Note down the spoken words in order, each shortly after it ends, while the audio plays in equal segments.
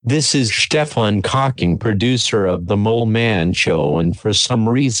This is Stefan Cocking, producer of The Mole Man Show, and for some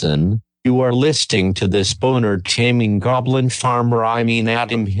reason, you are listening to this boner-taming goblin farmer,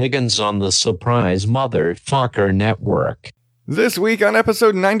 Adam Higgins, on the Surprise Motherfucker Network. This week on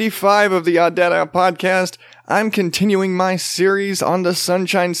episode 95 of the ODO podcast, I'm continuing my series on the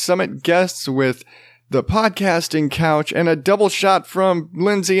Sunshine Summit guests with the podcasting couch and a double shot from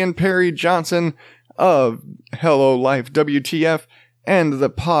Lindsay and Perry Johnson of Hello Life WTF and the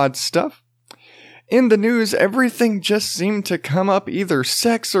pod stuff. In the news, everything just seemed to come up, either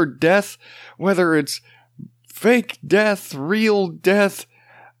sex or death, whether it's fake death, real death,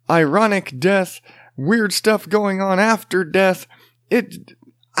 ironic death, weird stuff going on after death.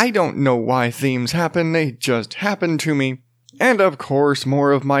 I don't know why themes happen, they just happen to me. And of course,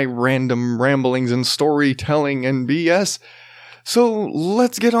 more of my random ramblings and storytelling and BS. So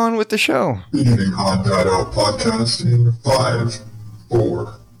let's get on with the show. Beginning on ODO podcast in 5,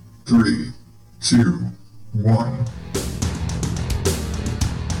 4, 3, 2, 1.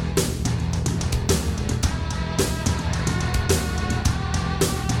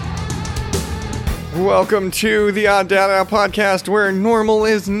 Welcome to the ODO podcast, where normal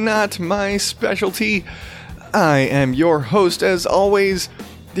is not my specialty. I am your host, as always,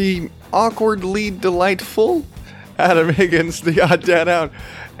 the awkwardly delightful Adam Higgins, the ODO.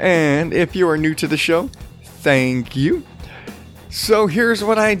 And if you are new to the show, thank you. So here's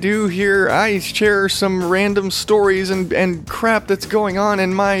what I do here. I share some random stories and crap that's going on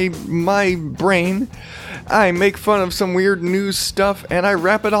in my brain. I make fun of some weird news stuff, and I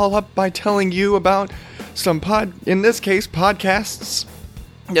wrap it all up by telling you about some in this case, podcasts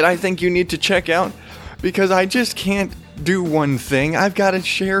that I think you need to check out, because I just can't do one thing. I've got to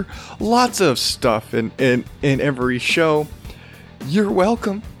share lots of stuff in every show. You're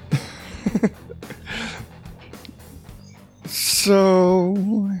welcome.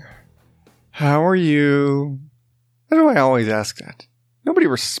 So, how are you? Why do I always ask that? Nobody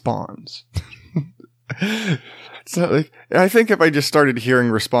responds. So, I think if I just started hearing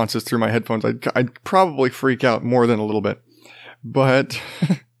responses through my headphones, I'd probably freak out more than a little bit. But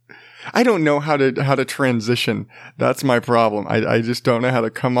I don't know how to transition. That's my problem. I just don't know how to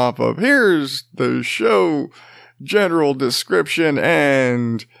come off of, here's the show general description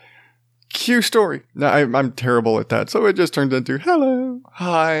and cue story. No, I'm terrible at that. So it just turned into, hello,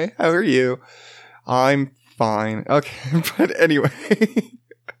 hi, how are you? I'm fine. Okay, but anyway.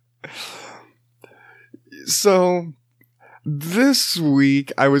 So this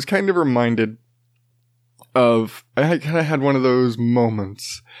week I was kind of reminded of, I kind of had one of those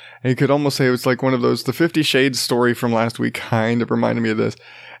moments. And you could almost say it was like one of those, the 50 Shades story from last week kind of reminded me of this.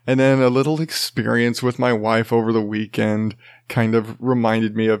 And then a little experience with my wife over the weekend kind of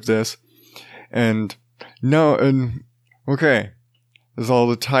reminded me of this. And okay, this is all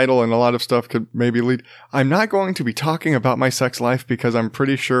the title, and a lot of stuff could maybe lead. I'm not going to be talking about my sex life because I'm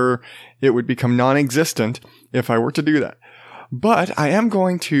pretty sure it would become non-existent if I were to do that. But I'm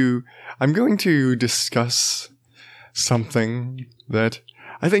going to discuss something that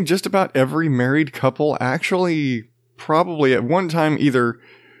I think just about every married couple actually probably at one time either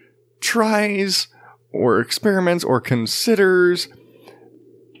tries or experiments or considers,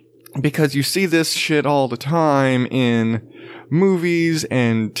 because you see this shit all the time in movies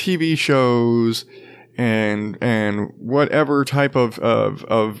and TV shows and whatever type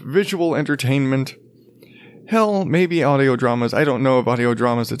of visual entertainment. Hell, maybe audio dramas. I don't know of audio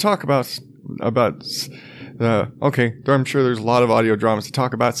dramas to talk about okay, I'm sure there's a lot of audio dramas to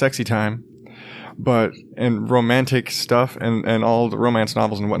talk about sexy time, and romantic stuff and all the romance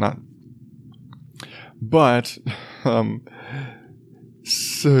novels and whatnot. But,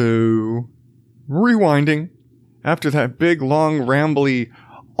 so, rewinding, after that big, long, rambly,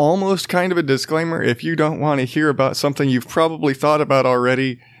 almost kind of a disclaimer, if you don't want to hear about something you've probably thought about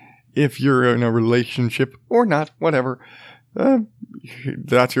already, if you're in a relationship or not, whatever,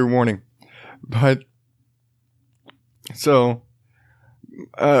 that's your warning. But, so,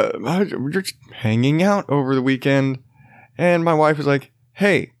 we're just hanging out over the weekend, and my wife was like,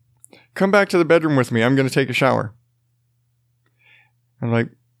 hey, come back to the bedroom with me, I'm going to take a shower. I'm like,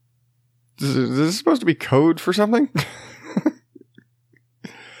 is this supposed to be code for something?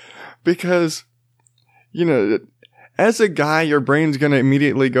 Because, as a guy, your brain's going to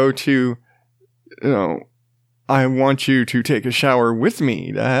immediately go to, I want you to take a shower with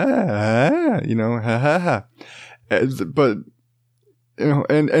me. But,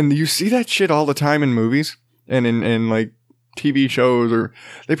 and you see that shit all the time in movies and in like TV shows, or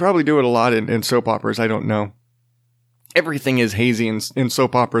they probably do it a lot in soap operas. I don't know. Everything is hazy in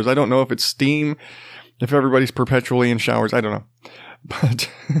soap operas. I don't know if it's steam, if everybody's perpetually in showers. I don't know. But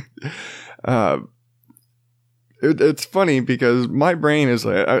it's funny because my brain is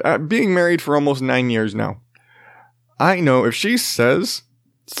being married for almost 9 years now. I know if she says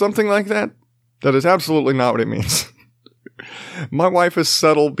something like that, that is absolutely not what it means. My wife is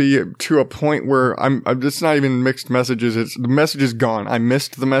subtle to a point where it's not even mixed messages. The message is gone. I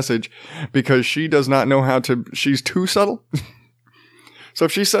missed the message because she does not know she's too subtle. So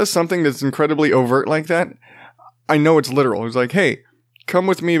if she says something that's incredibly overt like that, I know it's literal. It's like, hey, come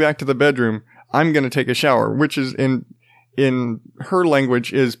with me back to the bedroom. I'm going to take a shower, which is in her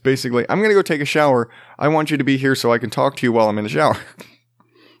language is basically, I'm going to go take a shower. I want you to be here so I can talk to you while I'm in the shower.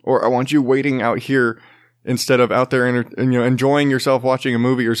 Or I want you waiting out here instead of out there enjoying yourself watching a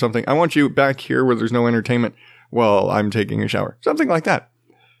movie or something. I want you back here where there's no entertainment while I'm taking a shower. Something like that.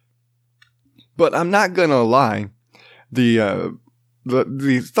 But I'm not going to lie. The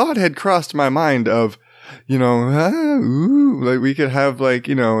thought had crossed my mind of, like we could have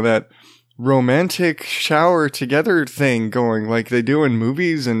that romantic shower together thing going like they do in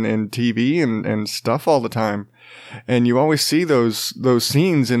movies and TV and stuff all the time. And you always see those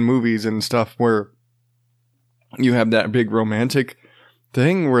scenes in movies and stuff where you have that big romantic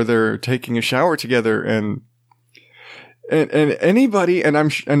thing where they're taking a shower together and anybody, and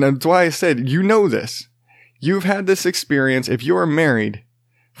that's why I said, this. You've had this experience. If you're married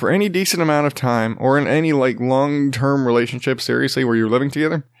for any decent amount of time or in any long-term relationship, seriously, where you're living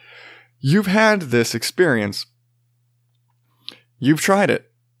together, you've had this experience. You've tried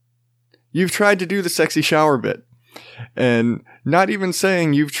it. You've tried to do the sexy shower bit. And not even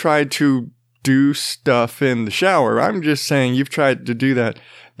saying you've tried to do stuff in the shower. I'm just saying you've tried to do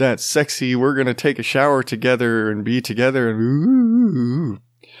that sexy, we're going to take a shower together and be together and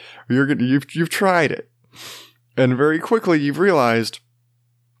you've tried it. And very quickly you've realized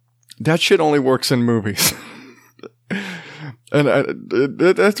that shit only works in movies. And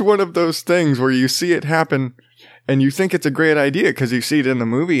that's one of those things where you see it happen and you think it's a great idea because you see it in the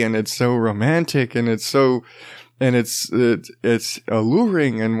movie and it's so romantic and it's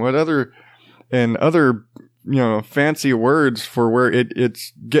alluring and other fancy words for where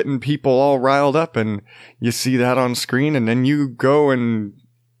it's getting people all riled up, and you see that on screen and then you go and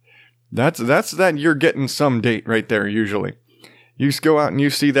that's that you're getting some date right there. Usually you just go out and you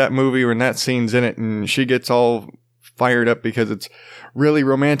see that movie when that scene's in it and she gets all fired up because it's really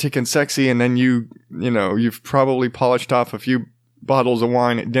romantic and sexy, and then you've probably polished off a few bottles of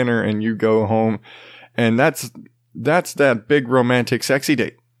wine at dinner and you go home, and that's that big romantic sexy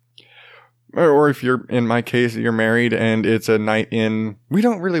date. Or if you're, in my case, you're married and it's a night in. We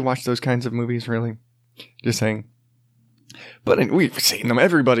don't really watch those kinds of movies, really. Just saying. But we've seen them.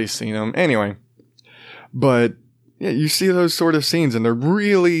 Everybody's seen them. Anyway. But yeah, you see those sort of scenes and they're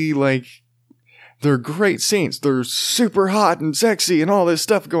really they're great scenes. They're super hot and sexy and all this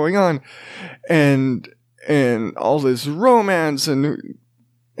stuff going on. And all this romance, and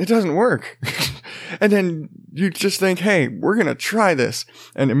it doesn't work. And then you just think, hey, we're going to try this.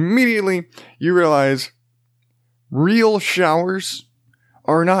 And immediately you realize real showers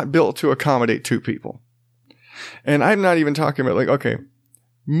are not built to accommodate two people. And I'm not even talking about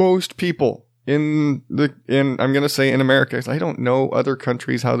most people I'm going to say in America, I don't know other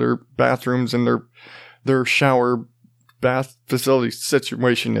countries, how their bathrooms and their shower bath facility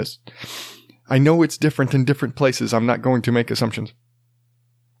situation is. I know it's different in different places. I'm not going to make assumptions.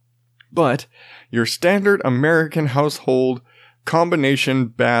 But your standard American household combination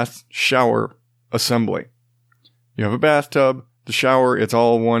bath shower assembly. You have a bathtub, the shower, it's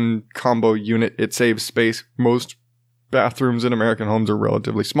all one combo unit. It saves space. Most bathrooms in American homes are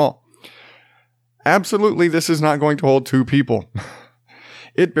relatively small. Absolutely, this is not going to hold two people.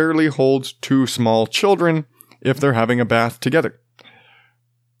 It barely holds two small children if they're having a bath together.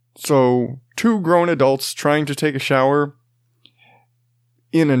 So, two grown adults trying to take a shower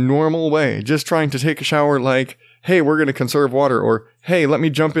in a normal way, just trying to take a shower like, hey, we're going to conserve water, or hey, let me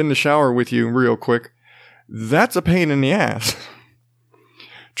jump in the shower with you real quick. That's a pain in the ass.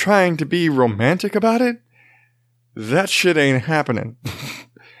 Trying to be romantic about it, that shit ain't happening.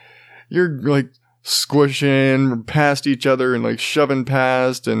 You're squishing past each other and shoving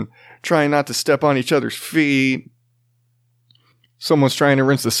past and trying not to step on each other's feet. Someone's trying to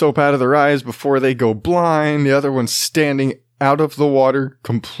rinse the soap out of their eyes before they go blind. The other one's standing out of the water,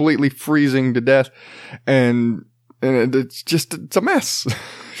 completely freezing to death. And it's a mess.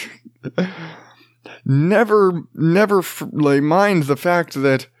 Never mind the fact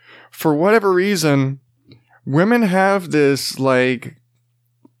that for whatever reason, women have this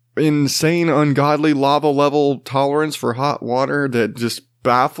insane, ungodly lava level tolerance for hot water that just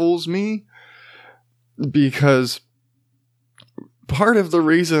baffles me, because part of the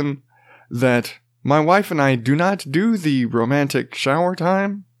reason that my wife and I do not do the romantic shower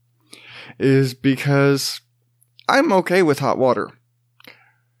time is because I'm okay with hot water.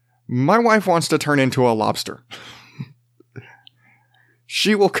 My wife wants to turn into a lobster.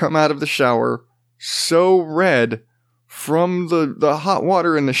 She will come out of the shower so red from the hot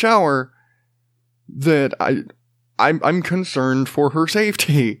water in the shower that I'm concerned for her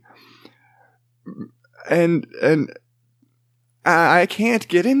safety. And I can't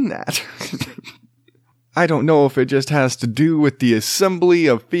get in that. I don't know if it just has to do with the assembly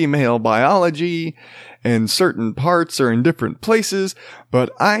of female biology and certain parts are in different places, but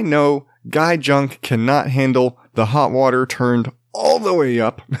I know guy junk cannot handle the hot water turned all the way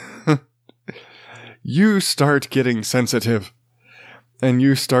up. You start getting sensitive and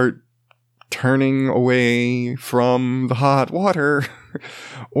you start turning away from the hot water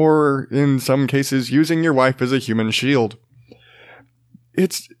or in some cases using your wife as a human shield.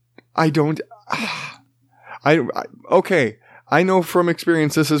 Okay. I know from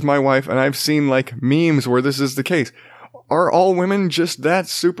experience this is my wife and I've seen like memes where this is the case. Are all women just that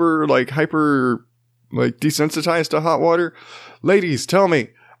super like hyper like desensitized to hot water? Ladies, tell me.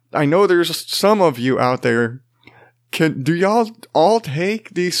 I know there's some of you out there. Do y'all all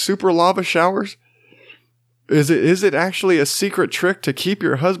take these super lava showers? Is it actually a secret trick to keep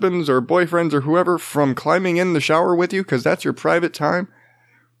your husbands or boyfriends or whoever from climbing in the shower with you? 'Cause that's your private time.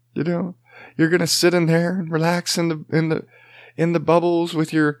 You know, you're going to sit in there and relax in the bubbles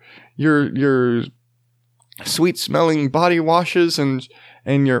with your sweet smelling body washes and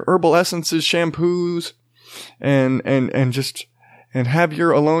your herbal essences, shampoos and have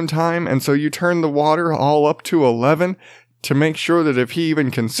your alone time. And so you turn the water all up to 11 to make sure that if he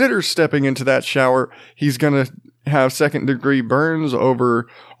even considers stepping into that shower, he's going to have second degree burns over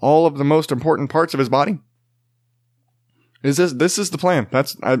all of the most important parts of his body. This is the plan.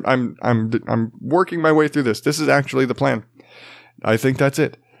 I'm working my way through this. This is actually the plan. I think that's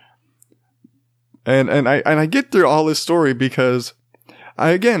it. And I get through all this story because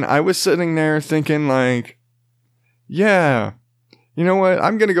I was sitting there thinking like, yeah, you know what?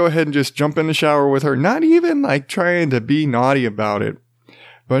 I'm going to go ahead and just jump in the shower with her. Not even like trying to be naughty about it.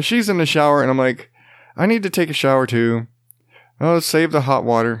 But she's in the shower and I'm like, I need to take a shower too. Oh, save the hot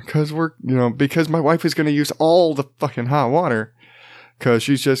water because because my wife is going to use all the fucking hot water because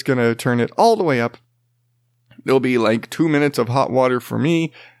she's just going to turn it all the way up. There'll be like 2 minutes of hot water for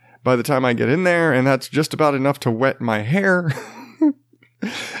me by the time I get in there. And that's just about enough to wet my hair.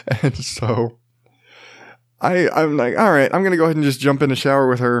 And so I'm like, all right, I'm going to go ahead and just jump in the shower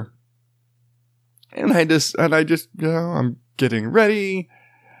with her. And I just, I'm getting ready.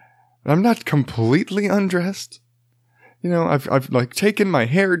 I'm not completely undressed. I've like taken my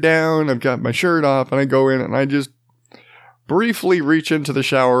hair down. I've got my shirt off and I go in and I just briefly reach into the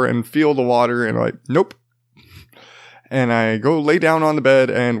shower and feel the water and I'm like, nope. And I go lay down on the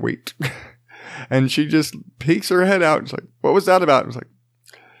bed and wait. And she just peeks her head out. And it's like, what was that about? I was like,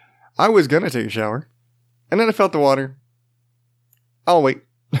 I was going to take a shower. And then I felt the water. I'll wait.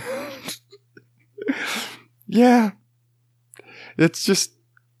 Yeah. It's just,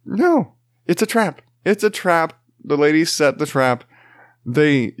 no. It's a trap. It's a trap. The ladies set the trap.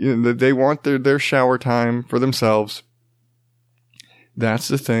 They want their shower time for themselves. That's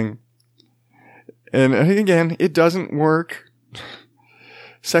the thing. And again, it doesn't work.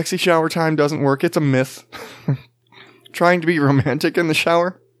 Sexy shower time doesn't work. It's a myth. Trying to be romantic in the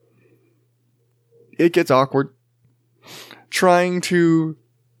shower, it gets awkward.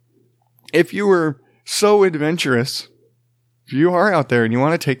 If you were so adventurous, if you are out there and you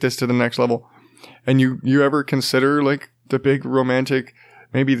want to take this to the next level, and you ever consider like the big romantic,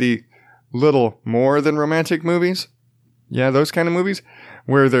 maybe the little more than romantic movies? Yeah, those kind of movies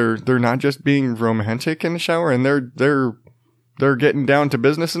where they're not just being romantic in the shower and they're getting down to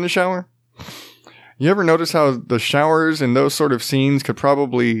business in the shower. You ever notice how the showers in those sort of scenes could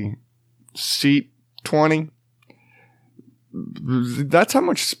probably seat 20? That's how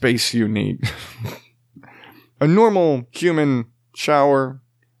much space you need. A normal human shower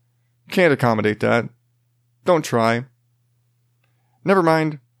can't accommodate that. Don't try. Never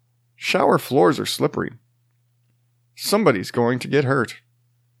mind. Shower floors are slippery. Somebody's going to get hurt.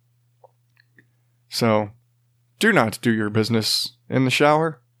 So, do not do your business in the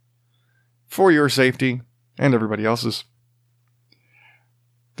shower for your safety and everybody else's.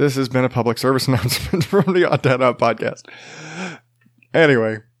 This has been a public service announcement from the Odd Dad Out podcast.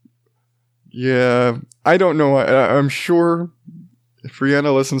 Anyway, yeah, I don't know. I'm sure if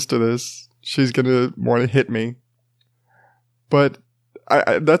Rihanna listens to this, she's going to want to hit me. But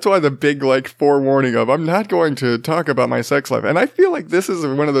that's why the big forewarning of I'm not going to talk about my sex life. And I feel like this is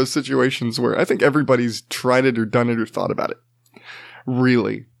one of those situations where I think everybody's tried it or done it or thought about it.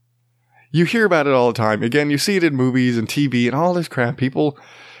 Really. You hear about it all the time. Again, you see it in movies and TV and all this crap.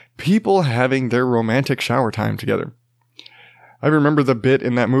 People having their romantic shower time together. I remember the bit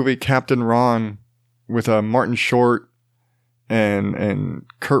in that movie Captain Ron with Martin Short and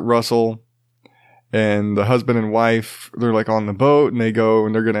Kurt Russell. And the husband and wife, they're on the boat and they go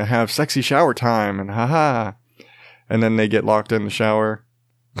and they're going to have sexy shower time and haha. And then they get locked in the shower.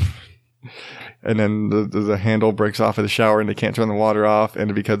 And then the handle breaks off of the shower and they can't turn the water off.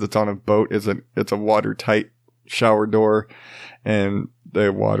 And because it's on a boat, it's a watertight shower door. And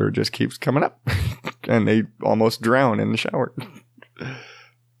the water just keeps coming up. And they almost drown in the shower.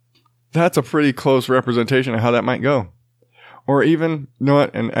 That's a pretty close representation of how that might go. Or even, you know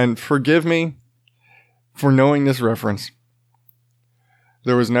what, and forgive me for knowing this reference.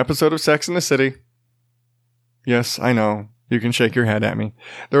 There was an episode of Sex and the City. Yes, I know. You can shake your head at me.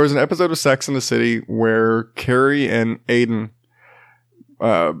 There was an episode of Sex and the City where Carrie and Aiden,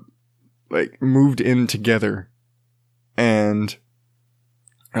 moved in together. And,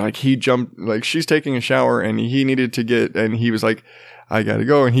 he jumped, she's taking a shower and he needed to and he was like, I gotta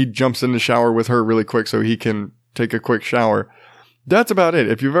go. And he jumps in the shower with her really quick so he can take a quick shower. That's about it.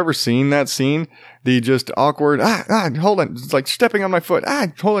 If you've ever seen that scene, the just awkward, hold on. It's like stepping on my foot.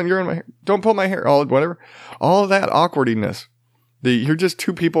 Hold on. You're in my hair. Don't pull my hair. Whatever. All of that awkwardness. You're just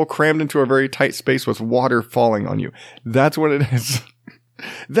two people crammed into a very tight space with water falling on you. That's what it is.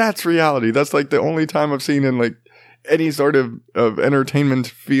 That's reality. That's the only time I've seen in any sort of entertainment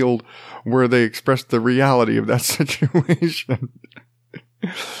field where they express the reality of that situation.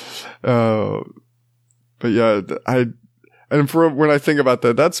 But yeah, and for when I think about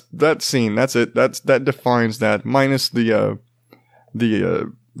that scene, that's it. That defines that. Minus the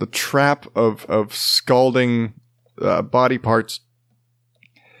trap of scalding body parts.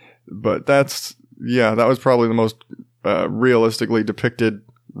 But that was probably the most realistically depicted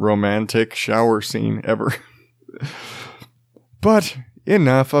romantic shower scene ever. But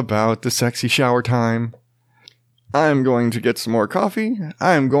enough about the sexy shower time. I'm going to get some more coffee.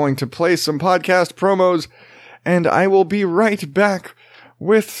 I'm going to play some podcast promos. And I will be right back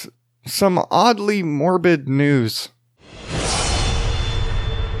with some oddly morbid news.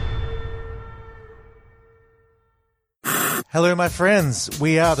 Hello, my friends.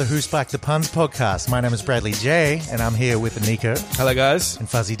 We are the Who Spiked the Puns podcast. My name is Bradley J, and I'm here with Nico. Hello, guys. And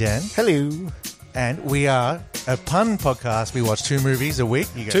Fuzzy Dan. Hello. And we are a pun podcast. We watch 2 movies a week.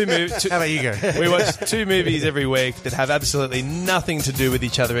 You go. How about you go? We watch 2 movies every week that have absolutely nothing to do with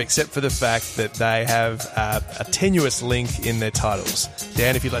each other except for the fact that they have a tenuous link in their titles.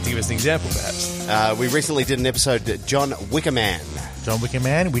 Dan, if you'd like to give us an example, perhaps. We recently did an episode, John Wickerman. John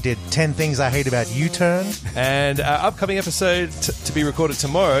Wickerman. We did 10 Things I Hate About U-Turn. And our upcoming episode to be recorded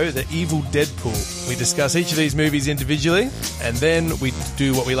tomorrow, The Evil Deadpool. We discuss each of these movies individually, and then we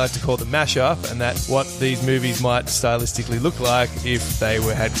do what we like to call the mashup, and that's what these movies might stylistically look like if they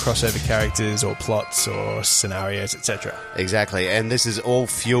had crossover characters or plots or scenarios, etc. Exactly, and this is all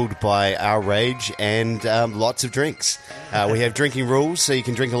fueled by our rage and lots of drinks. We have drinking rules, so you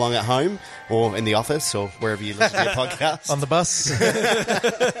can drink along at home or in the office or wherever you listen to your podcast. On the bus.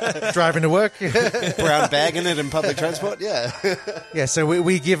 Driving to work. Brown bagging it in public transport, yeah. Yeah, so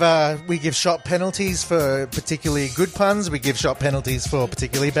we give shot penalties for particularly good puns. We give shot penalties for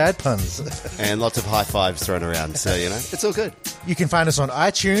particularly bad puns. And lots of high fives thrown around, so, it's all good. You can find us on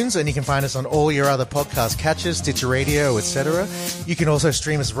iTunes, and you can find us on all your other podcast catchers, Stitcher Radio, etc. You can also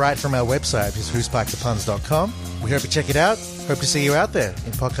stream us right from our website, which is whospikethepuns.com. We hope you check it out. Hope to see you out there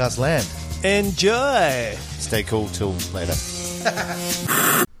in podcast land. Enjoy! Stay cool till later.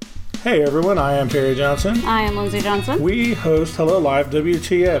 Hey everyone, I am Perry Johnson. I am Lindsay Johnson. We host Hello Live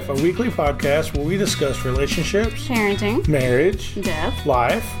WTF, a weekly podcast where we discuss relationships, Parenting, marriage, death,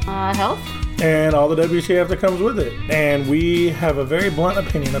 life, health, and all the WTF that comes with it. And we have a very blunt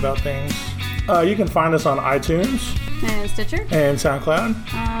opinion about things. You can find us on iTunes, and Stitcher, and SoundCloud,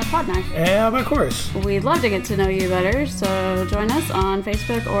 Podknife, and of course. We'd love to get to know you better, so join us on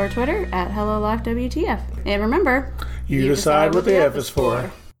Facebook or Twitter at Hello Life WTF. And remember, you decide what the F is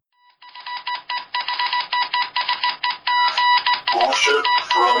for. Bullshit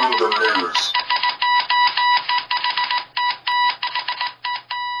from the news.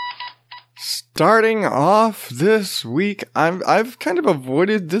 Starting off this week, I've kind of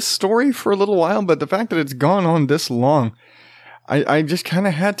avoided this story for a little while, but the fact that it's gone on this long, I just kind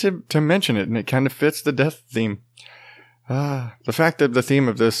of had to mention it, and it kind of fits the death theme. The fact that the theme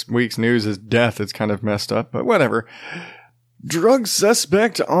of this week's news is death is kind of messed up, but whatever. Drug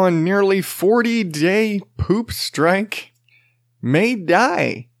suspect on nearly 40-day poop strike may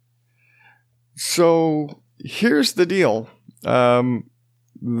die. So here's the deal.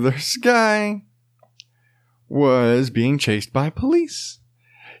 This guy was being chased by police.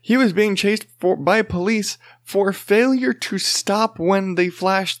 He was being chased by police for failure to stop when they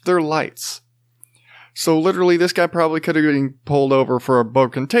flashed their lights. So literally, this guy probably could have been pulled over for a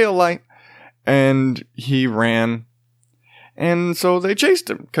broken tail light, and he ran. And so they chased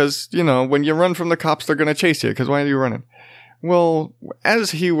him, because, you know, when you run from the cops, they're going to chase you, because why are you running? Well,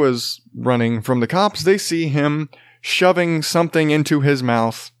 as he was running from the cops, they see him shoving something into his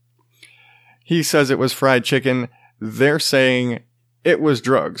mouth. He says it was fried chicken. They're saying it was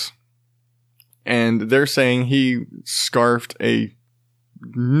drugs. And they're saying he scarfed a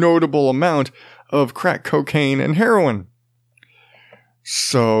notable amount of crack cocaine and heroin.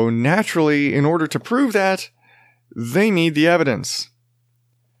 So naturally, in order to prove that, they need the evidence.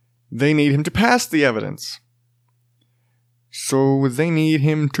 They need him to pass the evidence. So they need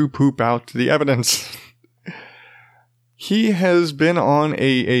him to poop out the evidence. He has been on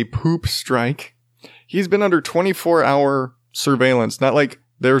a poop strike. He's been under 24-hour surveillance. Not like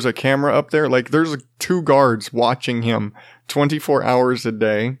there's a camera up there. Like there's 2 guards watching him 24 hours a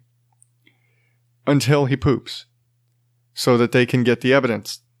day until he poops so that they can get the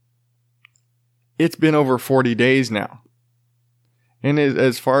evidence. It's been over 40 days now. And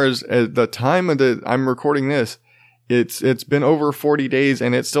as far as the time of I'm recording this, it's been over 40 days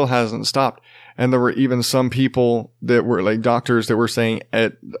and it still hasn't stopped. And there were even some people that were like doctors that were saying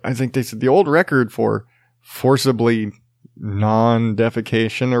I think they said the old record for forcibly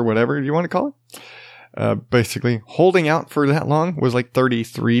non-defecation or whatever you want to call it. Basically holding out for that long was like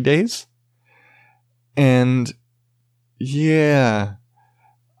 33 days. And yeah,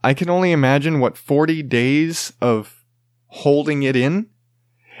 I can only imagine what 40 days of holding it in.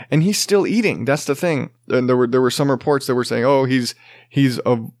 And he's still eating. That's the thing. And there were some reports that were saying, oh, he's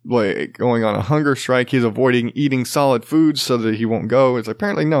like going on a hunger strike. He's avoiding eating solid foods so that he won't go. It's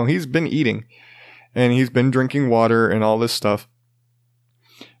apparently no, he's been eating and he's been drinking water and all this stuff,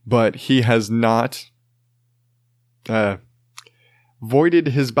 but he has not voided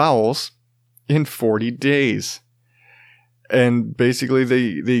his bowels in 40 days. And basically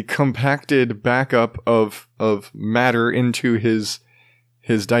the compacted backup of matter into his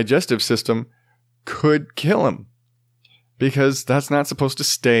digestive system could kill him, because that's not supposed to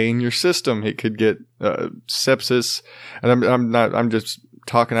stay in your system. He could get sepsis, and I'm just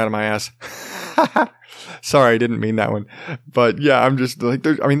talking out of my ass. Sorry, I didn't mean that one. But yeah, I'm just like,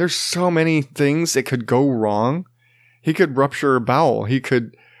 there's so many things that could go wrong. He could rupture a bowel. He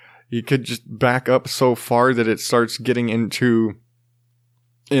could just back up so far that it starts getting into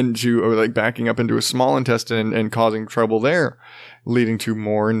or like backing up into a small intestine and causing trouble there, leading to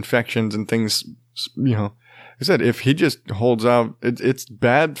more infections and things. You know, I said, if he just holds out, it's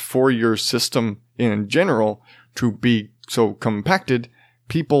bad for your system in general to be so compacted.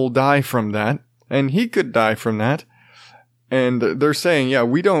 People die from that, and he could die from that. And they're saying, yeah,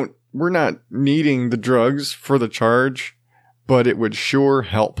 we're not needing the drugs for the charge, but it would sure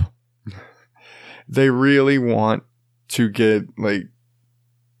help. They really want to get, like,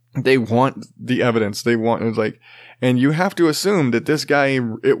 they want the evidence. They want, it's like, and you have to assume that this guy,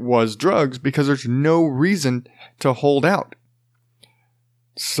 it was drugs, because there's no reason to hold out.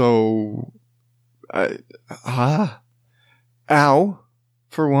 So, ow,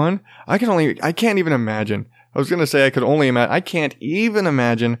 for one. I can't even imagine. I was going to say I could only imagine. I can't even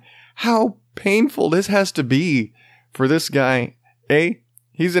imagine how painful this has to be for this guy.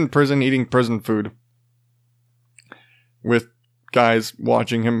 He's in prison eating prison food with guys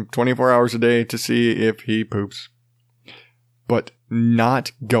watching him 24 hours a day to see if he poops. But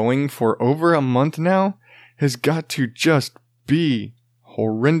not going for over a month now has got to just be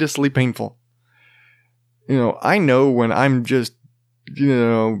horrendously painful. You know, I know when I'm just,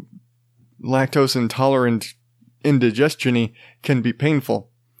 lactose intolerant indigestion-y can be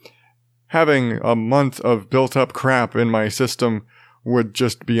painful. Having a month of built up crap in my system would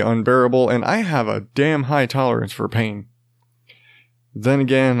just be unbearable, and I have a damn high tolerance for pain. Then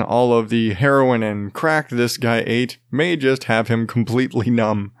again, all of the heroin and crack this guy ate may just have him completely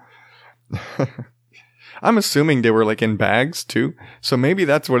numb. I'm assuming they were like in bags too, so maybe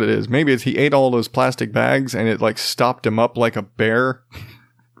that's what it is. Maybe it's he ate all those plastic bags and it like stopped him up like a bear.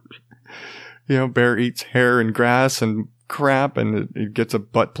 Bear eats hair and grass and crap and it gets a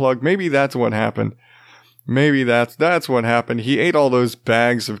butt plug. Maybe that's what happened. Maybe that's what happened. He ate all those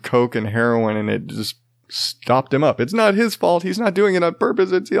bags of coke and heroin and it just stopped him up. It's not his fault. He's not doing it on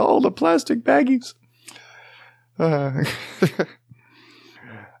purpose. It's all the plastic baggies. All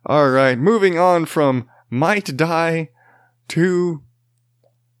right, moving on from might die to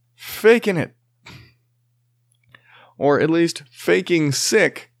faking it. Or at least faking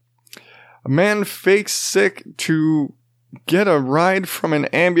sick. A man fakes sick to get a ride from an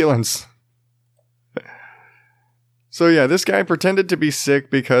ambulance. So yeah, this guy pretended to be sick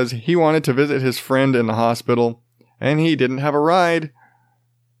because he wanted to visit his friend in the hospital, and he didn't have a ride.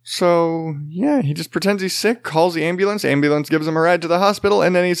 So yeah, he just pretends he's sick, calls the ambulance gives him a ride to the hospital,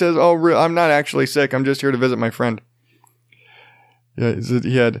 and then he says, I'm not actually sick, I'm just here to visit my friend. Yeah,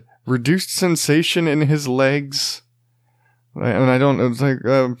 he had reduced sensation in his legs. And I don't know, it's like,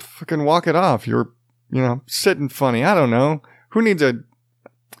 fucking walk it off. You're, sitting funny. I don't know. Who needs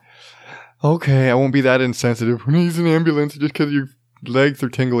Okay, I won't be that insensitive. Who needs an ambulance just because your legs are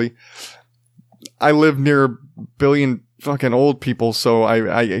tingly? I live near a billion fucking old people, so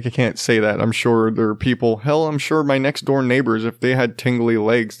I can't say that. I'm sure there are people, hell, I'm sure my next door neighbors, if they had tingly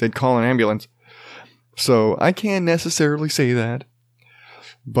legs, they'd call an ambulance. So I can't necessarily say that.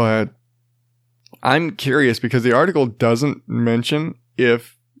 But I'm curious because the article doesn't mention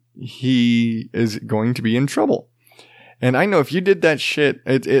if he is going to be in trouble. And I know if you did that shit,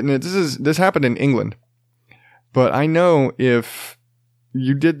 this happened in England. But I know if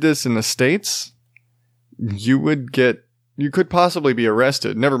you did this in the States, you could possibly be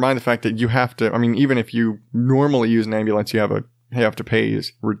arrested. Never mind the fact that you have to, even if you normally use an ambulance, you have to pay a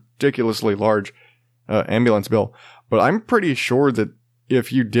ridiculously large ambulance bill. But I'm pretty sure that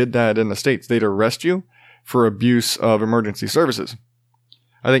if you did that in the States, they'd arrest you for abuse of emergency services.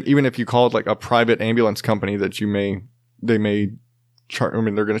 I think even if you called like a private ambulance company that they may charge,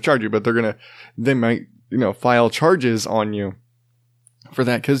 they're going to charge you, but they might, file charges on you for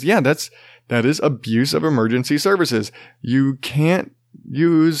that. Cause yeah, that is abuse of emergency services. You can't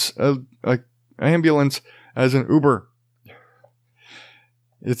use a ambulance as an Uber.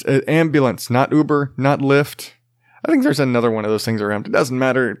 It's an ambulance, not Uber, not Lyft. I think there's another one of those things around. It doesn't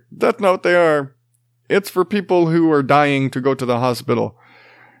matter. That's not what they are. It's for people who are dying to go to the hospital.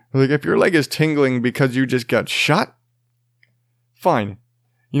 Like, if your leg is tingling because you just got shot, fine.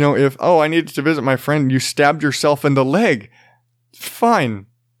 If, I needed to visit my friend, you stabbed yourself in the leg, fine.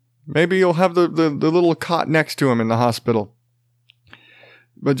 Maybe you'll have the little cot next to him in the hospital.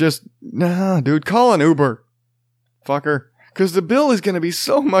 But just, nah, dude, call an Uber. Fucker. Because the bill is going to be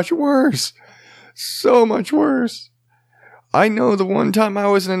so much worse. So much worse. I know the one time I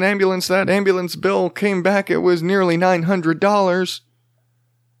was in an ambulance, that ambulance bill came back, it was nearly $900.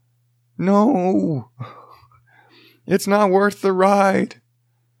 No. It's not worth the ride.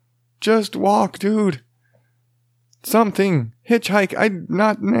 Just walk, dude. Something. Hitchhike.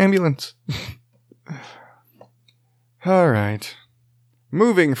 Not an ambulance. Alright.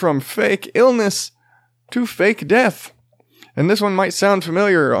 Moving from fake illness to fake death. And this one might sound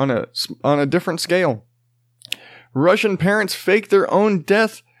familiar on a different scale. Russian parents faked their own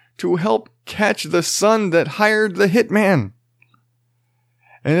death to help catch the son that hired the hitman.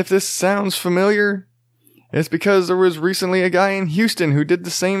 And if this sounds familiar, it's because there was recently a guy in Houston who did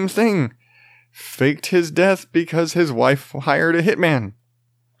the same thing. Faked his death because his wife hired a hitman.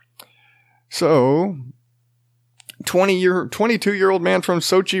 So, 22-year-old man from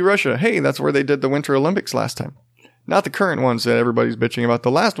Sochi, Russia. Hey, that's where they did the Winter Olympics last time. Not the current ones that everybody's bitching about.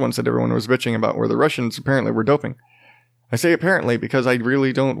 The last ones that everyone was bitching about where the Russians apparently were doping. I say apparently because I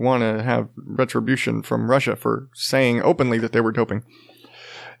really don't want to have retribution from Russia for saying openly that they were doping.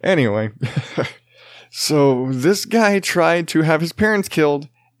 Anyway, so this guy tried to have his parents killed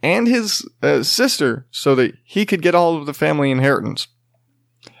and his sister so that he could get all of the family inheritance.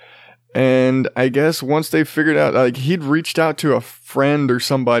 And I guess once they figured out, like, he'd reached out to a friend or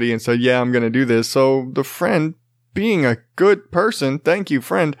somebody and said, yeah, I'm going to do this. So the friend, being a good person, thank you,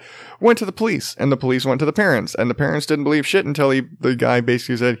 friend, went to the police, and the police went to the parents, and the parents didn't believe shit until the guy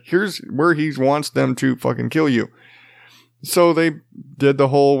basically said, here's where he wants them to fucking kill you. So they did the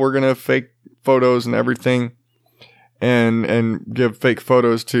whole, we're gonna fake photos and everything, and give fake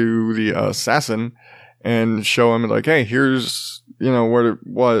photos to the assassin, and show him, like, hey, here's, what it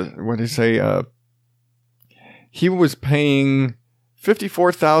was, what did he say, he was paying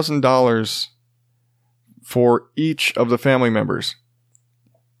 $54,000 for each of the family members.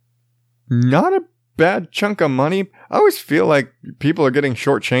 Not a bad chunk of money. I always feel like people are getting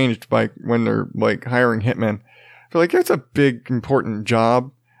shortchanged when they're like hiring hitmen. I feel like that's a big, important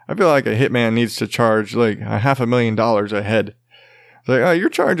job. I feel like a hitman needs to charge like $500,000 a head. It's like, oh, you're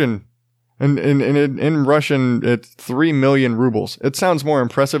charging, in Russian, it's 3 million rubles. It sounds more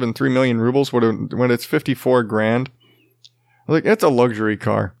impressive than 3 million rubles when it's 54 grand. Like, it's a luxury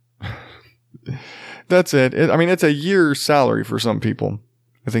car. That's it. I mean, it's a year's salary for some people.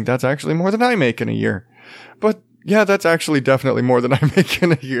 I think that's actually more than I make in a year. But yeah, that's actually definitely more than I make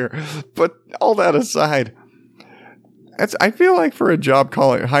in a year. But all that aside, I feel like for a job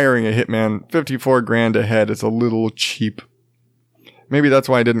hiring a hitman, 54 grand a head is a little cheap. Maybe that's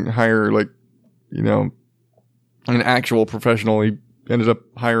why I didn't hire, like, you know, an actual professional. He ended up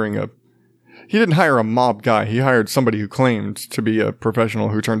hiring he didn't hire a mob guy. He hired somebody who claimed to be a professional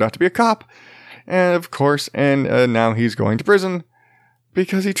who turned out to be a cop. And of course, now he's going to prison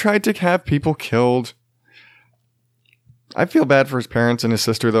because he tried to have people killed. I feel bad for his parents and his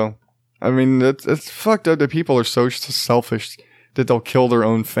sister, though. I mean, it's fucked up that people are so selfish that they'll kill their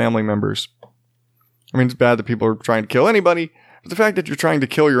own family members. I mean, it's bad that people are trying to kill anybody, but the fact that you're trying to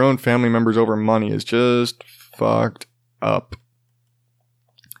kill your own family members over money is just fucked up.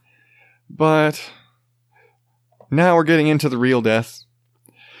 But now we're getting into the real death.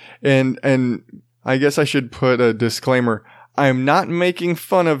 And I guess I should put a disclaimer. I'm not making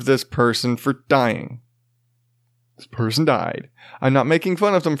fun of this person for dying. This person died. I'm not making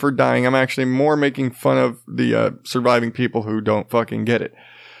fun of them for dying. I'm actually more making fun of the surviving people who don't fucking get it.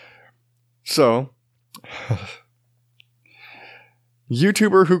 So,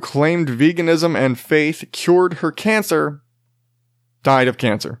 YouTuber who claimed veganism and faith cured her cancer died of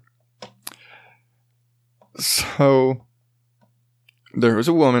cancer. So, there was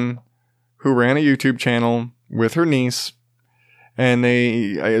a woman who ran a YouTube channel with her niece. And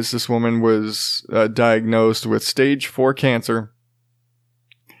I guess this woman was diagnosed with stage 4 cancer.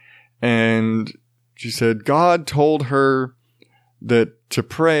 And she said God told her that to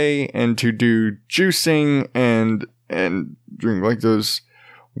pray and to do juicing and drink like those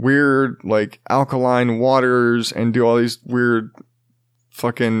weird like alkaline waters and do all these weird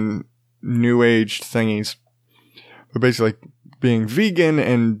fucking new age thingies. But basically like being vegan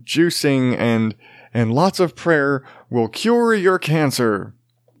and juicing and lots of prayer will cure your cancer.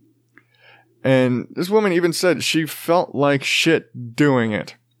 And this woman even said she felt like shit doing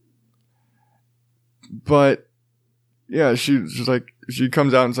it. But yeah, she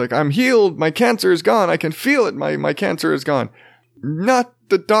comes out and is like, I'm healed. My cancer is gone. I can feel it. My cancer is gone. Not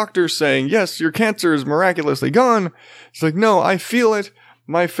the doctor saying, yes, your cancer is miraculously gone. It's like, no, I feel it.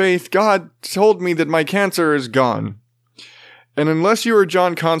 My faith, God told me that my cancer is gone. And unless you are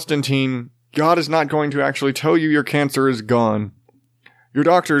John Constantine, God is not going to actually tell you your cancer is gone. Your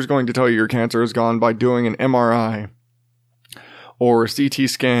doctor is going to tell you your cancer is gone by doing an MRI or a CT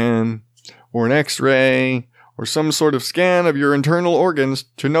scan or an X-ray or some sort of scan of your internal organs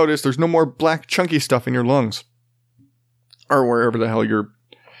to notice there's no more black chunky stuff in your lungs or wherever the hell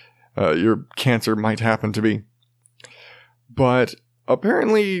your cancer might happen to be. But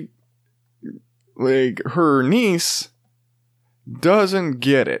apparently, like, her niece doesn't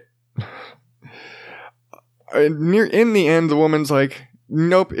get it. In the end, the woman's like,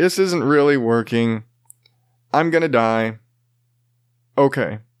 nope, this isn't really working. I'm gonna die.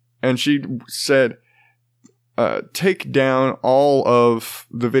 Okay. And she said, take down all of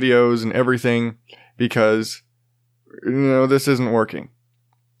the videos and everything because, this isn't working.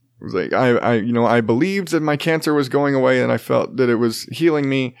 It was like, I believed that my cancer was going away and I felt that it was healing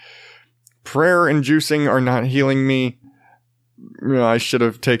me. Prayer and juicing are not healing me. I should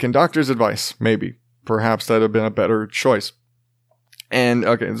have taken doctor's advice, maybe. Perhaps that would have been a better choice. And,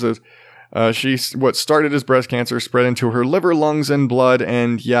 okay, so what started as breast cancer spread into her liver, lungs, and blood,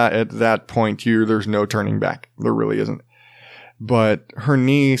 and yeah, at that point, there's no turning back. There really isn't. But her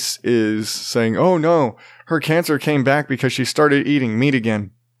niece is saying, oh no, her cancer came back because she started eating meat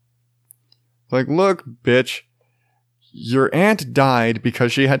again. Like, look, bitch, your aunt died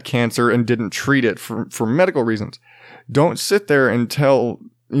because she had cancer and didn't treat it for medical reasons. Don't sit there and go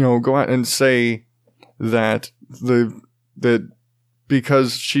out and say that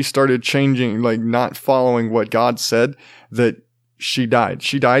because she started changing, like not following what God said, that she died.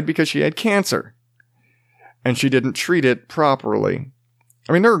 She died because she had cancer and she didn't treat it properly.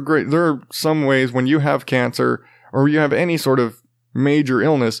 I mean, there are some ways when you have cancer or you have any sort of major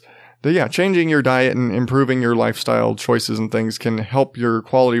illness that, yeah, changing your diet and improving your lifestyle choices and things can help your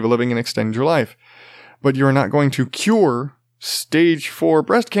quality of living and extend your life. But you're not going to cure stage 4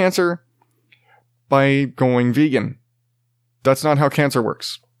 breast cancer by going vegan. That's not how cancer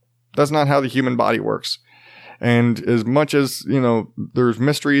works. That's not how the human body works. And as much as, there's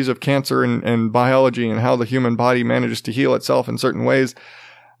mysteries of cancer and biology and how the human body manages to heal itself in certain ways,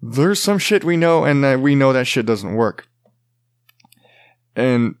 there's some shit we know, and we know that shit doesn't work.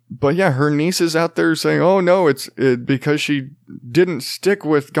 But yeah, her niece is out there saying, oh no, it's because she didn't stick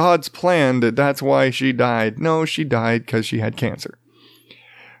with God's plan that's why she died. No, she died because she had cancer.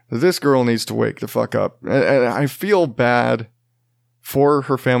 This girl needs to wake the fuck up. And I feel bad for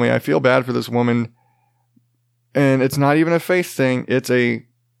her family. I feel bad for this woman. And it's not even a faith thing.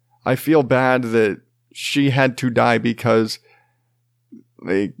 I feel bad that she had to die because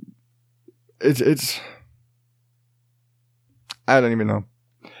it's I don't even know.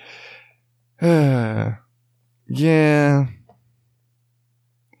 Yeah.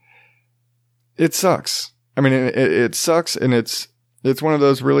 It sucks. I mean, it sucks, and it's one of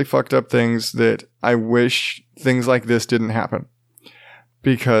those really fucked up things that I wish things like this didn't happen.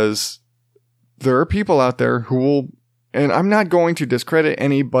 Because there are people out there who will, and I'm not going to discredit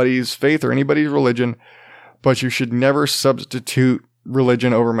anybody's faith or anybody's religion, but you should never substitute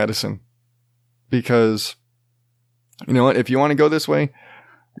religion over medicine. Because, you know what, if you want to go this way,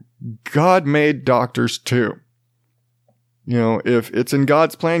 God made doctors too. You know, if it's in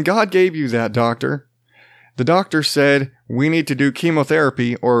God's plan, God gave you that doctor. The doctor said, we need to do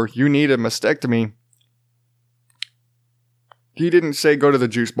chemotherapy or you need a mastectomy. He didn't say go to the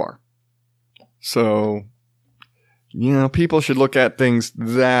juice bar. So, you know, people should look at things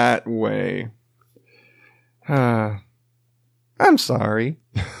that way. I'm sorry.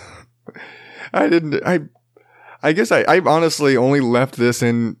 I guess I honestly only left this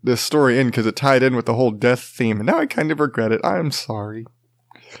story in because it tied in with the whole death theme, and now I kind of regret it. I'm sorry.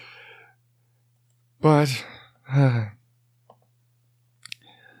 But,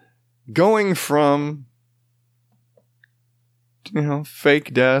 going from, you know,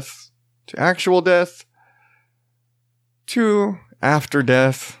 fake death to actual death to after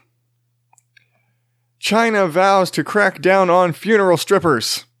death, China vows to crack down on funeral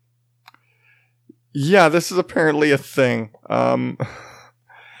strippers. Yeah, this is apparently a thing. And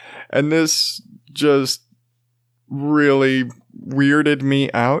this just really weirded me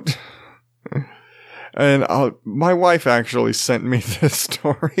out. And my wife actually sent me this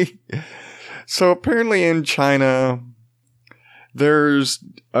story. So apparently in China, there's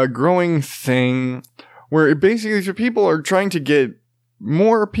a growing thing where basically people are trying to get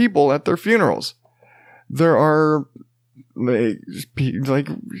more people at their funerals. There are, like,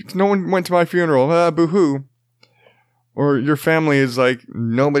 no one went to my funeral, boo-hoo. Or your family is like,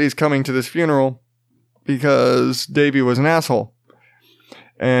 nobody's coming to this funeral because Davey was an asshole.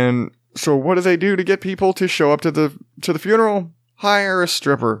 And so what do they do to get people to show up to the funeral? Hire a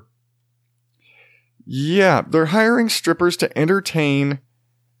stripper. Yeah, they're hiring strippers to entertain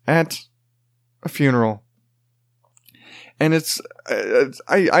at a funeral. And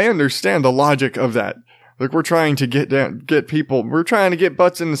I understand the logic of that. Like, we're trying to get people, we're trying to get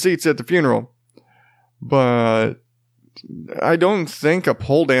butts in the seats at the funeral. But I don't think a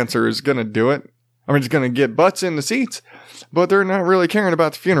pole dancer is going to do it. I mean, it's going to get butts in the seats, but they're not really caring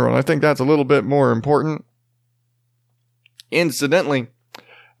about the funeral. And I think that's a little bit more important. Incidentally,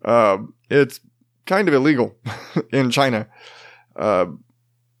 it's kind of illegal in China.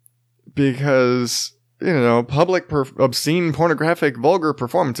 Because, you know, public obscene, pornographic, vulgar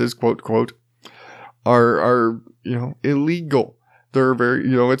performances, quote, quote, are, you know, illegal. They're very,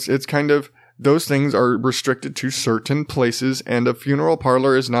 you know, it's kind of, those things are restricted to certain places, and a funeral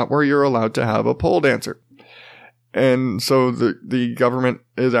parlor is not where you're allowed to have a pole dancer. And so the government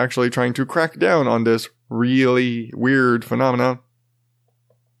is actually trying to crack down on this really weird phenomenon.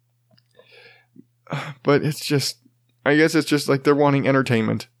 But it's just, I guess it's just like they're wanting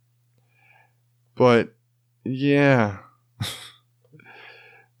entertainment. But, yeah.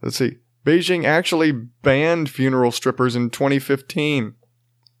 Let's see. Beijing actually banned funeral strippers in 2015.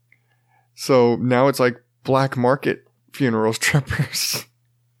 So now it's like black market funeral strippers.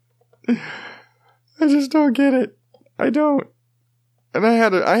 I just don't get it. I don't. And I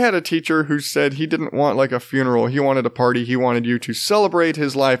had a teacher who said he didn't want like a funeral. He wanted a party. He wanted you to celebrate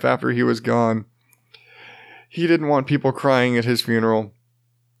his life after he was gone. He didn't want people crying at his funeral.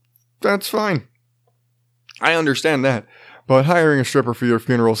 That's fine. I understand that. But hiring a stripper for your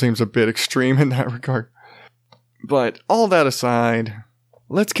funeral seems a bit extreme in that regard. But all that aside,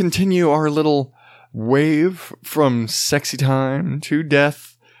 let's continue our little wave from sexy time to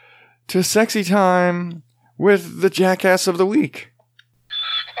death to sexy time with the jackass of the week.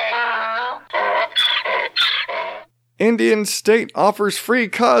 Indian state offers free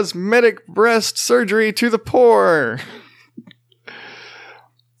cosmetic breast surgery to the poor.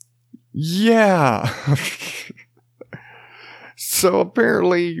 Yeah. So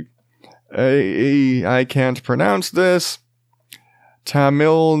apparently, I can't pronounce this,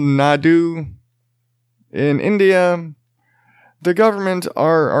 Tamil Nadu in India, the government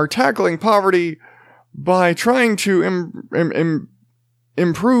are tackling poverty by trying to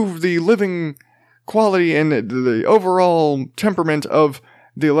improve the living quality and the overall temperament of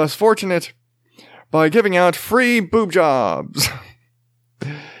the less fortunate by giving out free boob jobs.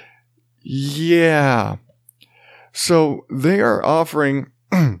 Yeah. So they are offering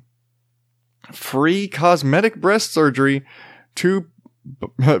free cosmetic breast surgery to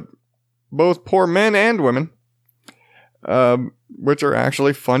both poor men and women, which are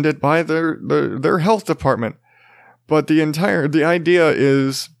actually funded by their health department. But the idea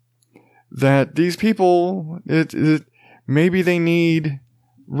is that these people, maybe they need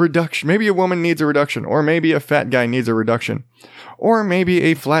reduction. Maybe a woman needs a reduction, or maybe a fat guy needs a reduction, or maybe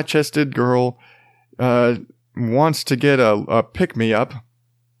a flat-chested girl wants to get a pick-me-up,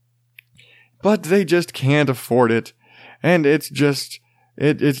 but they just can't afford it, and it's just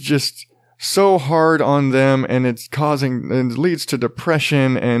so hard on them, and it leads to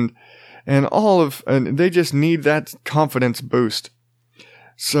depression and they just need that confidence boost.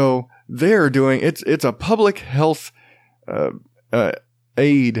 So they're doing it's a public health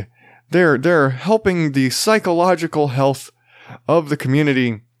aid. They're helping the psychological health of the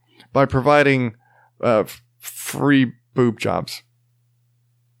community by providing free boob jobs.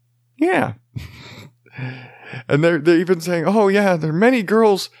 Yeah. And they're even saying, oh yeah, there are many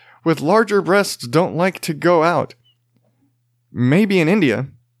girls with larger breasts don't like to go maybe in India.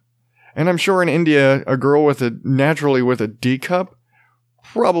 And I'm sure in India, a girl with a D cup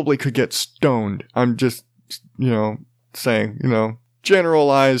probably could get stoned. I'm just, saying,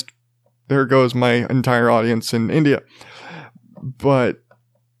 generalized. There goes my entire audience in India. But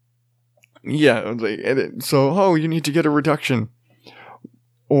yeah, so, you need to get a reduction.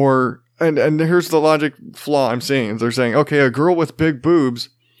 And here's the logic flaw I'm seeing. They're saying, okay, a girl with big boobs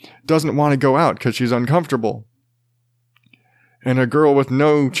doesn't want to go out because she's uncomfortable. And a girl with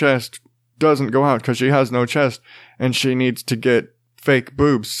no chest doesn't go out because she has no chest and she needs to get fake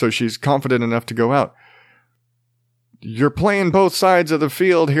boobs so she's confident enough to go out. You're playing both sides of the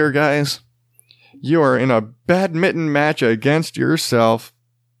field here, guys. You are in a badminton match against yourself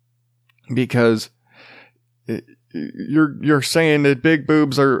because you're saying that big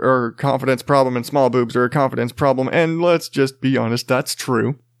boobs are a confidence problem and small boobs are a confidence problem. And let's just be honest, that's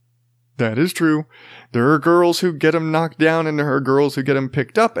true. That is true. There are girls who get them knocked down and there are girls who get them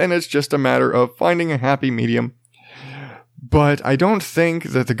picked up, and it's just a matter of finding a happy medium. But I don't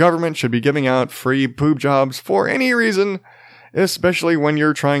think that the government should be giving out free boob jobs for any reason, especially when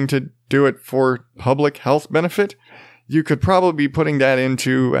you're trying to do it for public health benefit. You could probably be putting that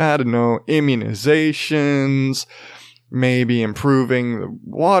into, immunizations, maybe improving the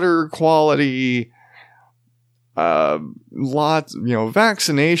water quality,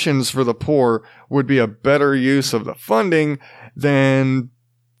 vaccinations for the poor would be a better use of the funding than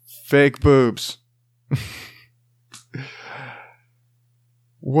fake boobs.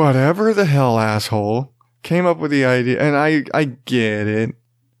 Whatever the hell, asshole, came up with the idea, and I get it.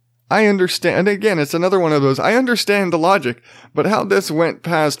 I understand, and again, it's another one of those, I understand the logic, but how this went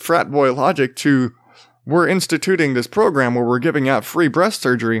past frat boy logic to, we're instituting this program where we're giving out free breast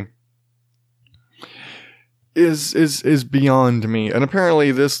surgery is beyond me. And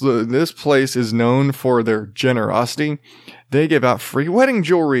apparently this place is known for their generosity. They give out free wedding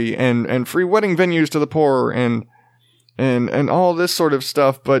jewelry and free wedding venues to the poor and all this sort of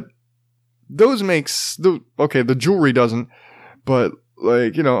stuff, but those the jewelry doesn't, but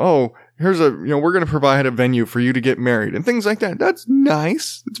here's we're going to provide a venue for you to get married and things like that. That's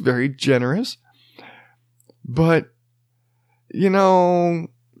nice. It's very generous. But,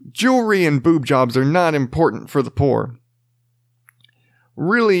 jewelry and boob jobs are not important for the poor.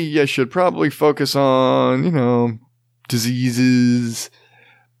 Really, you should probably focus on, diseases,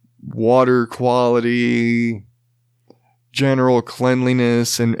 water quality, general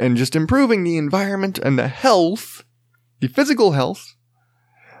cleanliness, and just improving the environment and the health, the physical health.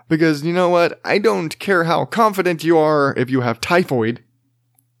 Because you know what? I don't care how confident you are if you have typhoid.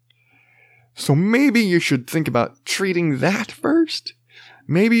 So maybe you should think about treating that first.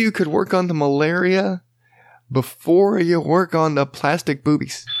 Maybe you could work on the malaria before you work on the plastic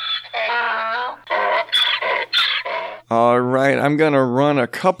boobies. Alright, I'm gonna run a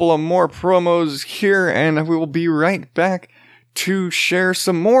couple of more promos here and we will be right back to share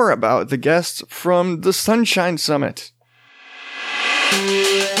some more about the guests from the Sunshine Summit.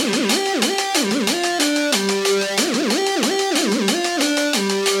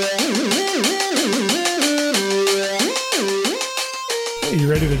 You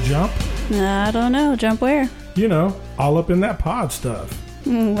ready to jump? I don't know. Jump where? All up in that pod stuff.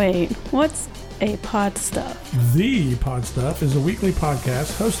 Wait, what's a pod stuff? The Pod Stuff is a weekly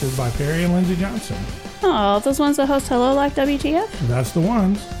podcast hosted by Perry and Lindsay Johnson. Oh, those ones that host Hello Like WTF? That's the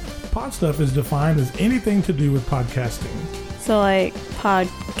ones. Pod Stuff is defined as anything to do with podcasting. So, like,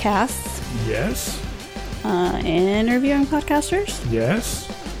 podcasts? Yes. Interviewing podcasters? Yes.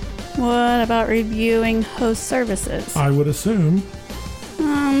 What about reviewing host services? I would assume.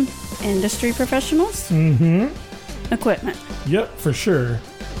 Industry professionals? Mm-hmm. Equipment? Yep, for sure.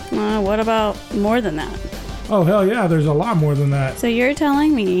 What about more than that? Oh, hell yeah, there's a lot more than that. So you're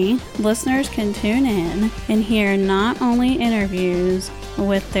telling me listeners can tune in and hear not only interviews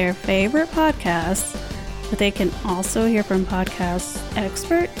with their favorite podcasts, but they can also hear from podcast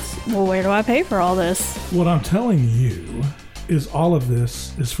experts? Well, where do I pay for all this? What I'm telling you is all of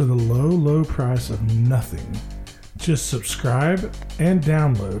this is for the low, low price of nothing. Just subscribe and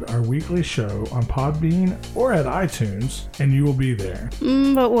download our weekly show on Podbean or at iTunes, and you will be there.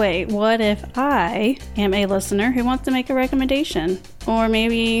 But wait, what if I am a listener who wants to make a recommendation? Or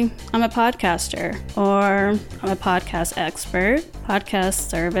maybe I'm a podcaster, or I'm a podcast expert, podcast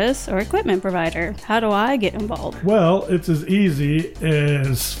service, or equipment provider. How do I get involved? Well, it's as easy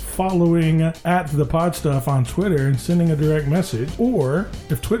as following at the pod stuff on Twitter and sending a direct message. Or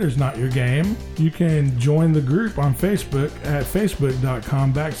if Twitter's not your game, you can join the group on Facebook at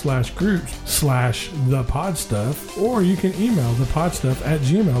facebook.com/groups/thepodstuff, or you can email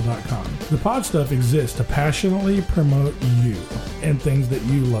thepodstuff@gmail.com. The Podstuff exists to passionately promote you and things that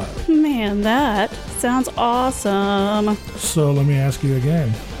you love. Man, that sounds awesome. So let me ask you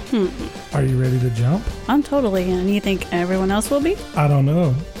again. Are you ready to jump? I'm totally in. You think everyone else will be? I don't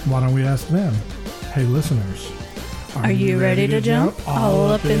know. Why don't we ask them? Hey, listeners. Are you ready to jump? All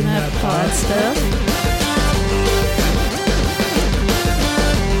up in that pod stuff?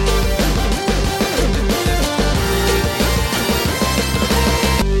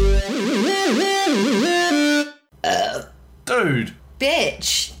 Dude.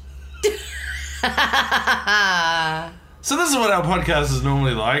 Bitch. So this is what our podcast is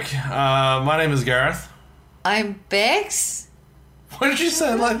normally like. My name is Gareth. I'm Bex. Why did you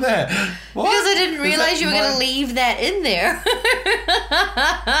say it like that? What? Because I didn't Is realize that you were going to leave that in there.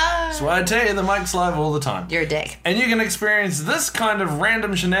 That's why I tell you the mic's live all the time. You're a dick. And you can experience this kind of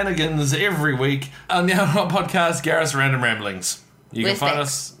random shenanigans every week on the our podcast, Gareth's Random Ramblings. You can With find Bex.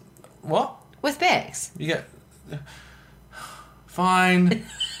 us... What? With Bex. You get... Fine.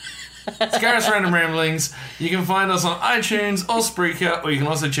 It's Gareth's Random Ramblings. You can find us on iTunes or Spreaker, or you can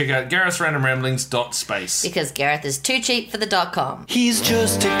also check out garethsrandomramblings.space. Because Gareth is too cheap for the .com. He's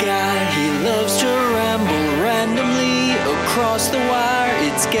just a guy, he loves to ramble randomly across the wire.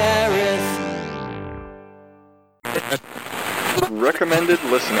 It's Gareth. Recommended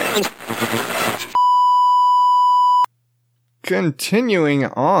listening. Continuing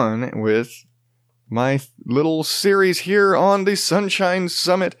on with my little series here on the Sunshine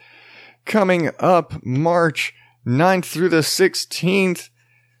Summit, coming up March 9th through the 16th,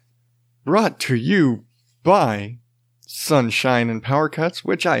 brought to you by Sunshine and Power Cuts,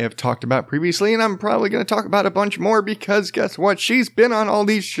 which I have talked about previously, and I'm probably going to talk about a bunch more because guess what? She's been on all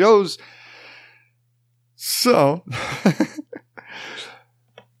these shows. So,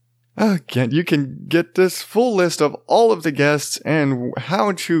 again, you can get this full list of all of the guests and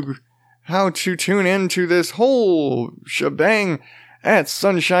how to tune into this whole shebang at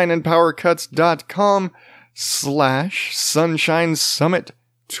sunshineandpowercuts.com/Sunshine Summit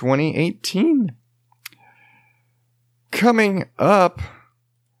 2018. Coming up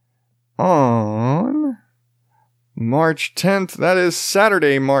on March 10th, that is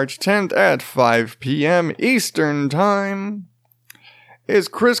Saturday, March 10th at 5 p.m. Eastern Time, is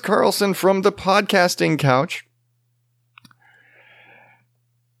Chris Carlson from the Podcasting Couch.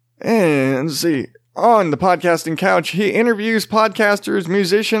 And let's see, on the Podcasting Couch, he interviews podcasters,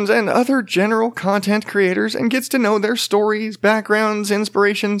 musicians, and other general content creators and gets to know their stories, backgrounds,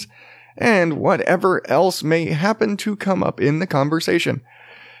 inspirations, and whatever else may happen to come up in the conversation.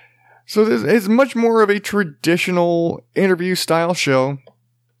 So this is much more of a traditional interview style show.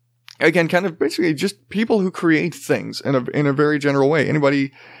 Again, kind of basically just people who create things in a very general way.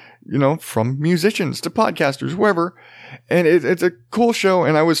 Anybody, from musicians to podcasters, whoever. And it's a cool show,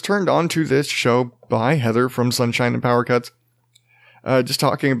 and I was turned on to this show by Heather from Sunshine and Power Cuts. Just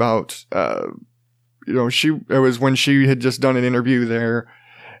talking about, it was when she had just done an interview there.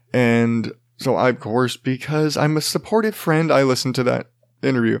 And so I, of course, because I'm a supportive friend, I listened to that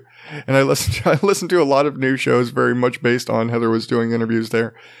interview. And I listened to a lot of new shows very much based on Heather was doing interviews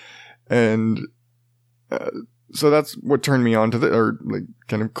there. And, so that's what turned me on to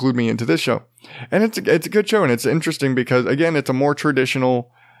kind of clued me into this show. And it's a good show, and it's interesting because, again, it's a more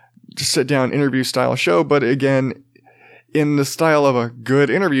traditional sit-down interview style show, but again, in the style of a good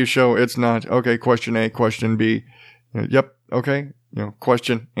interview show, it's not, okay, question A, question B, yep, okay,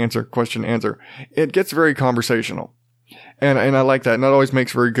 question, answer. It gets very conversational. And I like that. And that always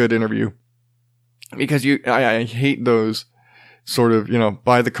makes for a good interview. Because I hate those sort of,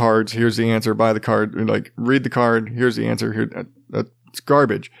 buy the cards, here's the answer, buy the card, like read the card, here's the answer, here, it's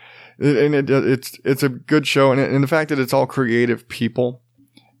garbage. It's a good show. And the fact that it's all creative people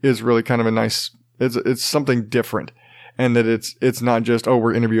is really kind of a nice, it's something different. And that it's not just, oh,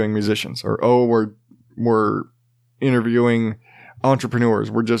 we're interviewing musicians, or, oh, we're interviewing entrepreneurs.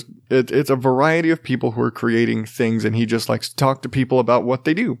 It's a variety of people who are creating things, and he just likes to talk to people about what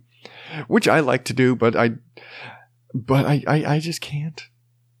they do, which I like to do, but I just can't.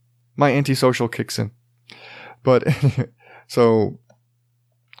 My antisocial kicks in. But so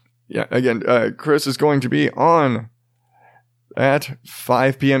yeah, again, Chris is going to be on at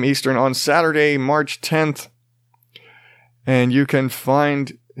 5 p.m. Eastern on Saturday, March 10th. And you can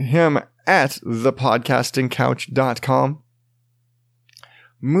find him at thepodcastingcouch.com.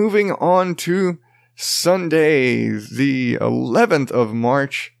 Moving on to Sunday, the 11th of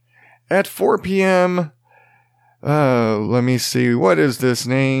March at 4 p.m. Let me see. What is this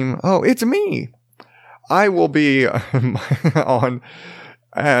name? Oh, it's me. I will be on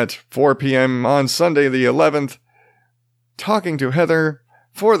at 4 p.m. on Sunday, the 11th, talking to Heather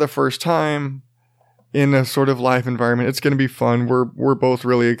for the first time in a sort of live environment. It's going to be fun. We're both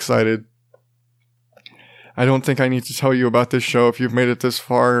really excited. I don't think I need to tell you about this show if you've made it this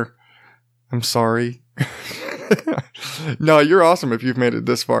far. I'm sorry. No, you're awesome if you've made it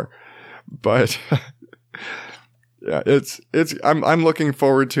this far. But yeah, I'm looking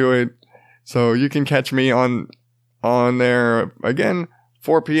forward to it. So you can catch me on there again,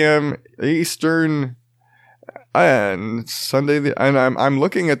 4 p.m. Eastern. And Sunday, and I'm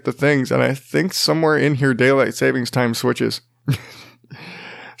looking at the things, and I think somewhere in here daylight savings time switches.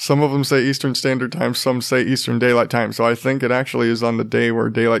 Some of them say Eastern Standard Time, some say Eastern Daylight Time. So I think it actually is on the day where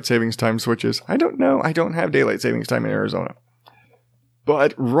daylight savings time switches. I don't know. I don't have daylight savings time in Arizona.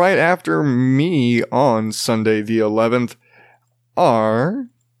 But right after me on Sunday the 11th are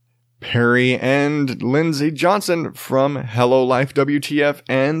Perry and Lindsay Johnson from Hello Life WTF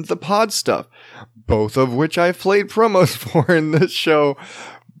and The Pod Stuff, both of which I've played promos for in this show,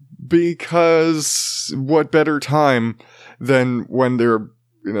 because what better time than when they're,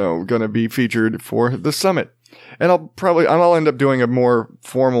 going to be featured for the summit. And I'll end up doing a more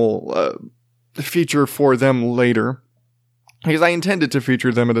formal feature for them later, because I intended to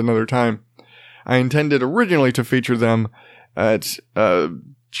feature them at another time. I intended originally to feature them at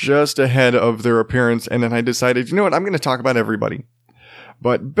just ahead of their appearance, and then I decided, you know what, I'm going to talk about everybody.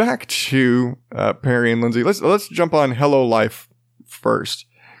 But back to Perry and Lindsay. Let's jump on Hello Life first,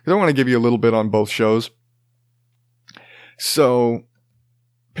 because I want to give you a little bit on both shows. So,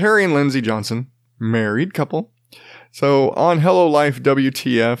 Perry and Lindsay Johnson, married couple. So on Hello Life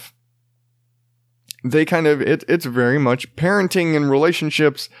WTF, they kind of, it's very much parenting and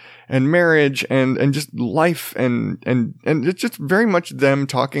relationships and marriage and just life and it's just very much them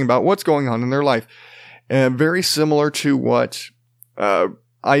talking about what's going on in their life. Very similar to what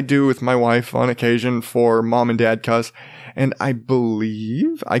I do with my wife on occasion for Mom and Dad Cuss. And I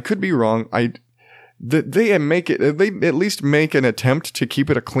believe, I could be wrong, they at least make an attempt to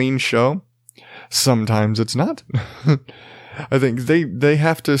keep it a clean show. Sometimes it's not. I think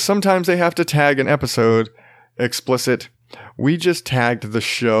sometimes they have to tag an episode explicit. We just tagged the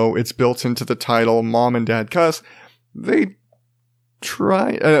show. It's built into the title, Mom and Dad Cuss. They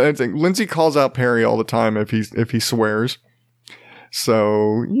try. I think Lindsay calls out Perry all the time if he swears.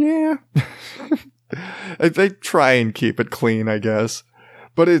 So yeah, they try and keep it clean, I guess.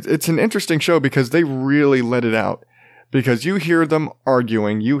 But it's an interesting show because they really let it out. Because you hear them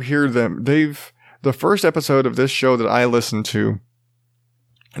arguing, you hear them. The first episode of this show that I listened to,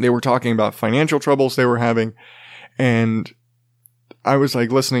 they were talking about financial troubles they were having, and I was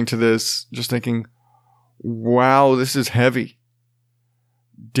like listening to this, just thinking, wow, this is heavy.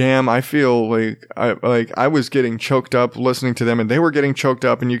 Damn, I feel like I was getting choked up listening to them, and they were getting choked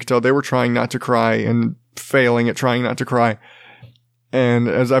up, and you could tell they were trying not to cry and failing at trying not to cry. And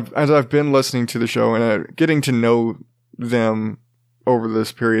as I've been listening to the show and getting to know them over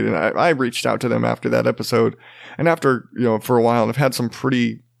this period, and I reached out to them after that episode, and after, for a while, and I've had some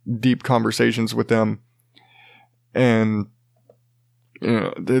pretty deep conversations with them, and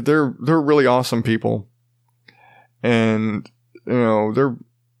they're really awesome people, and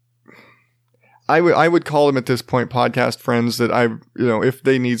I would call them at this point podcast friends that if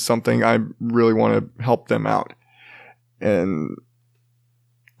they need something, I really want to help them out, and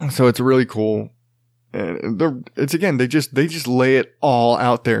so it's really cool. And they just lay it all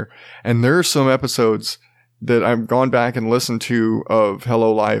out there. And there are some episodes that I've gone back and listened to of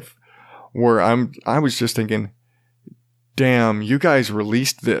Hello Life where I was just thinking, damn, you guys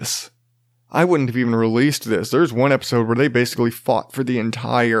released this. I wouldn't have even released this. There's one episode where they basically fought for the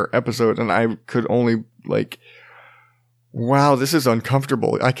entire episode, and I could only, like, wow, this is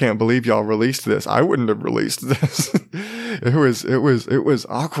uncomfortable. I can't believe y'all released this. I wouldn't have released this. It was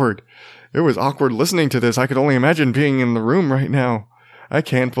awkward. It was awkward listening to this. I could only imagine being in the room right now. I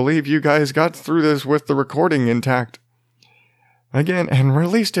can't believe you guys got through this with the recording intact. Again, and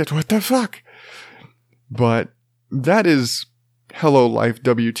released it. What the fuck? But that is Hello Life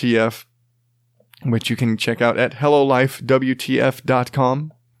WTF, which you can check out at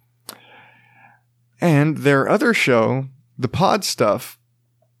hellolifewtf.com. And their other show, The Pod Stuff,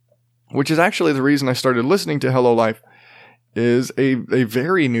 which is actually the reason I started listening to Hello Life, is a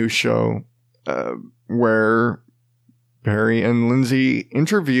very new show where Barry and Lindsay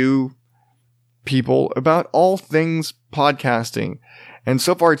interview people about all things podcasting. And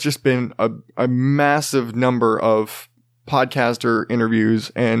so far, it's just been a massive number of podcaster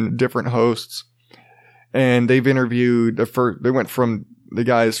interviews and different hosts. And they've interviewed they went from the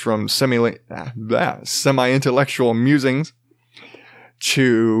guys from Semi-Intellectual Musings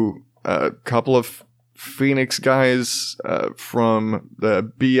to a couple of Phoenix guys from the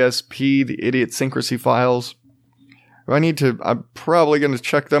BSP, the Idiosyncrasy Files. I'm probably going to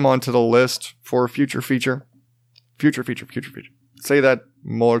check them onto the list for a future feature. Future feature. Say that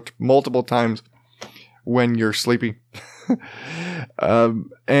multiple times when you're sleepy.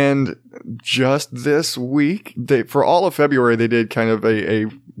 And just this week, for all of February, they did kind of a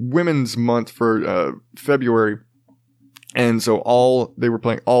women's month for February. And so they were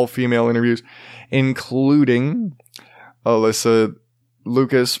playing all female interviews, including Alyssa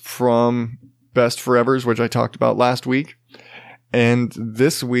Lucas from Best Forevers, which I talked about last week. And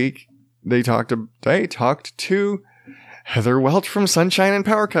this week, they talked to Heather Welch from Sunshine and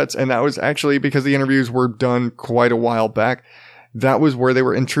Power Cuts. And that was actually because the interviews were done quite a while back. That was where they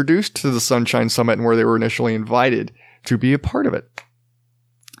were introduced to the Sunshine Summit and where they were initially invited to be a part of it.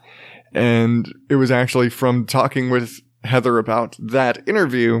 And it was actually from talking with Heather about that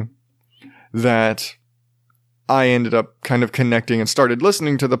interview that I ended up kind of connecting and started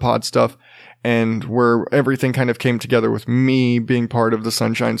listening to the pod stuff, and where everything kind of came together with me being part of the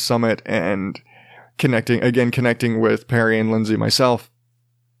Sunshine Summit and connecting with Perry and Lindsay myself.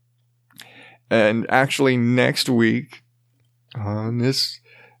 And actually next week, this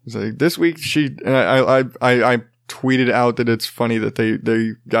week I tweeted out that it's funny that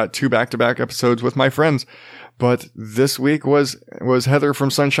they got 2 back-to-back episodes with my friends. But this week was Heather from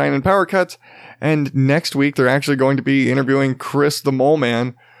Sunshine and Power Cuts. And next week, they're actually going to be interviewing Chris the Mole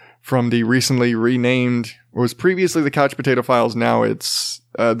Man from the recently renamed, was previously the Couch Potato Files. Now it's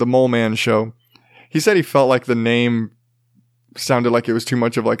the Mole Man Show. He said he felt like the name sounded like it was too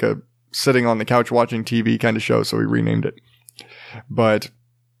much of like a sitting on the couch watching TV kind of show. So he renamed it. But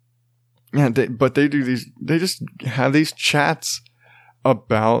yeah, they just have these chats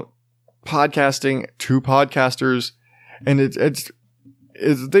about podcasting to podcasters, and it's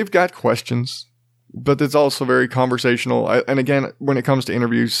they've got questions, but it's also very conversational. And again, when it comes to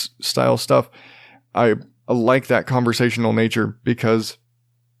interviews style stuff, I like that conversational nature because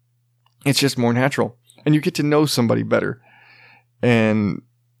it's just more natural and you get to know somebody better. And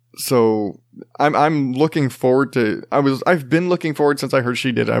so I'm looking forward to, I've been looking forward since I heard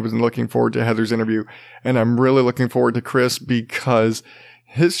she did. I was looking forward to Heather's interview, and I'm really looking forward to Chris because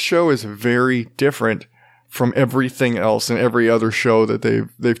his show is very different from everything else and every other show that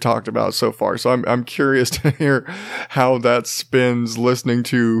they've talked about so far. So I'm curious to hear how that spins, listening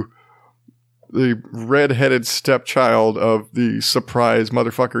to the red-headed stepchild of the Surprise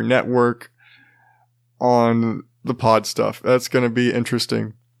Motherfucker Network on the pod stuff. That's going to be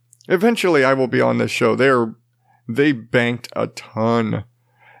interesting. Eventually I will be on this show. They banked a ton.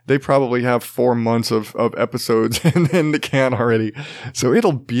 They probably have 4 months of episodes in the can already. So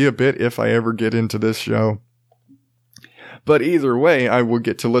it'll be a bit if I ever get into this show. But either way, I will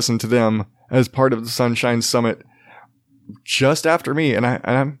get to listen to them as part of the Sunshine Summit just after me. And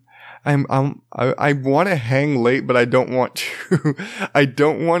I want to hang late, but I don't want to. I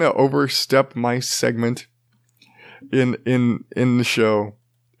don't want to overstep my segment in the show.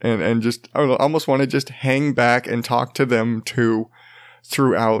 And just, I almost want to just hang back and talk to them too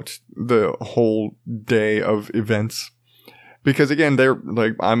throughout the whole day of events. Because again, they're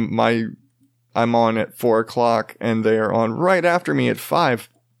like, I'm on at 4:00 and they're on right after me at 5.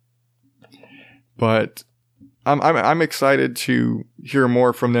 But I'm excited to hear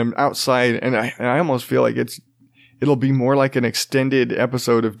more from them outside. And I almost feel like it'll be more like an extended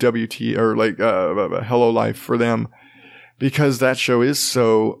episode of WT or like, Hello Life for them. Because that show is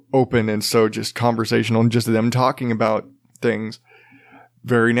so open and so just conversational and just them talking about things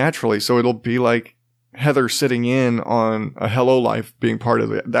very naturally. So it'll be like Heather sitting in on a Hello Life being part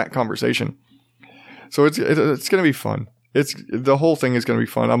of that conversation. So it's going to be fun. The whole thing is going to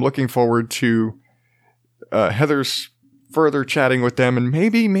be fun. I'm looking forward to Heather's further chatting with them and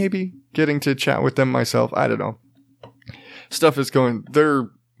maybe getting to chat with them myself. I don't know. Stuff is going, their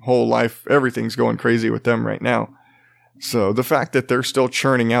whole life, everything's going crazy with them right now. So the fact that they're still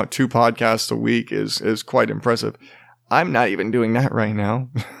churning out 2 podcasts a week is quite impressive. I'm not even doing that right now.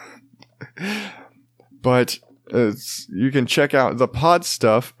 But you can check out the pod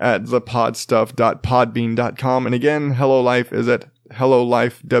stuff at thepodstuff.podbean.com. And again, Hello Life is at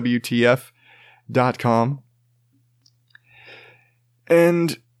hellolifewtf.com.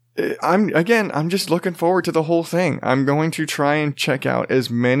 And I'm just looking forward to the whole thing. I'm going to try and check out as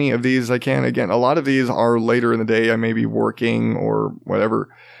many of these as I can. Again, a lot of these are later in the day. I may be working or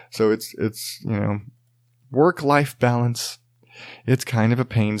whatever. So it's, work-life balance. It's kind of a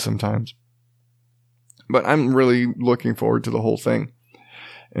pain sometimes. But I'm really looking forward to the whole thing.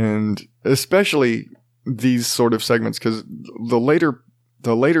 And especially these sort of segments, because the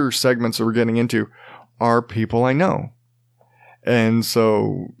later segments that we're getting into are people I know. And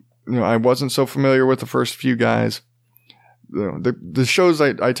so, I wasn't so familiar with the first few guys. The shows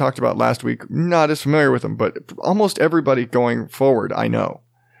I talked about last week, not as familiar with them, but almost everybody going forward I know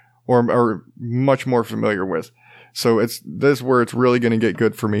or much more familiar with. So this is where it's really going to get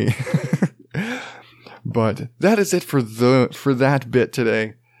good for me. But that is it for that bit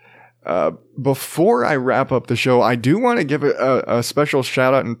today. Before I wrap up the show, I do want to give a special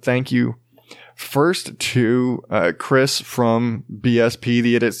shout out and thank you first to Chris from BSP,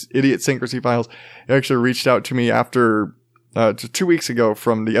 the Idiosyncrasy Files. He actually reached out to me after 2 weeks ago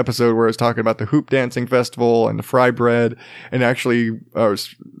from the episode where I was talking about the Hoop Dancing Festival and the fry bread, and actually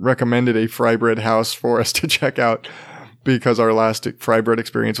recommended a fry bread house for us to check out because our last fry bread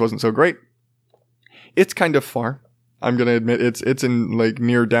experience wasn't so great. It's kind of far. I'm going to admit it's in like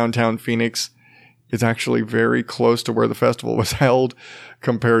near downtown Phoenix. It's actually very close to where the festival was held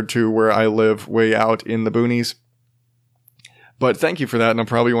compared to where I live way out in the boonies. But thank you for that. And I'll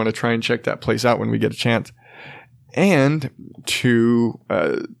probably want to try and check that place out when we get a chance. And to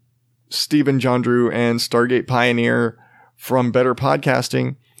Stephen John Drew and Stargate Pioneer from Better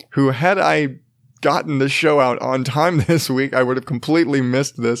Podcasting, who had I gotten this show out on time this week, I would have completely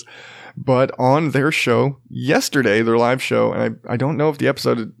missed this. But on their show yesterday, their live show, and I don't know if the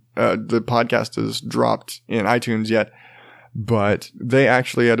podcast is dropped in iTunes yet, but they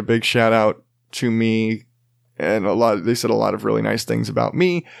actually had a big shout out to me, and they said a lot of really nice things about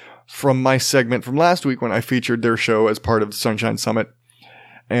me from my segment from last week when I featured their show as part of the Sunshine Summit.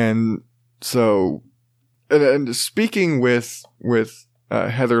 And so, and speaking with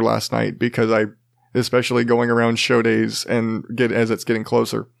Heather last night, because especially going around show days and as it's getting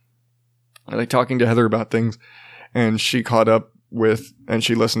closer, and like talking to Heather about things, and she caught up and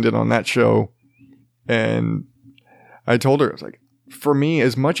she listened in on that show. And I told her, I was like, for me,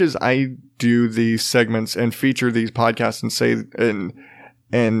 as much as I do these segments and feature these podcasts and say,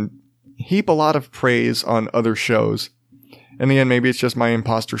 and heap a lot of praise on other shows, in the end, maybe it's just my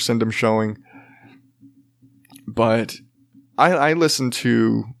imposter syndrome showing, but I listen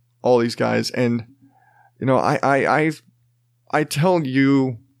to all these guys, and, I tell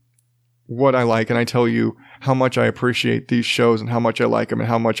you what I like, and I tell you how much I appreciate these shows and how much I like them and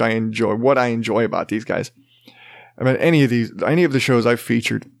how much I enjoy what I enjoy about these guys. I mean, any of the shows I've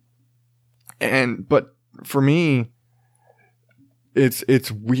featured. But for me,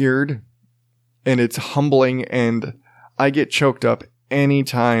 it's weird and it's humbling, and I get choked up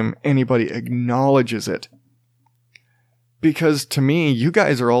anytime anybody acknowledges it. Because to me, you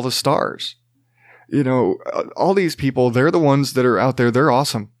guys are all the stars. All these people, they're the ones that are out there. They're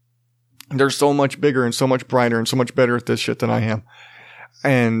awesome. They're so much bigger and so much brighter and so much better at this shit than I am.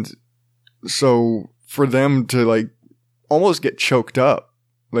 And so for them to like almost get choked up,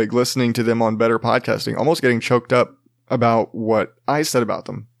 like listening to them on Better Podcasting, almost getting choked up about what I said about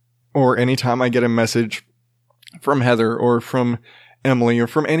them. Or anytime I get a message from Heather or from Emily or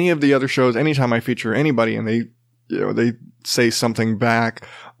from any of the other shows, anytime I feature anybody and they say something back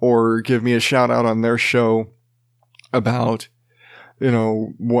or give me a shout out on their show about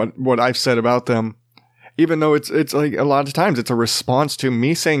what I've said about them, even though it's like a lot of times it's a response to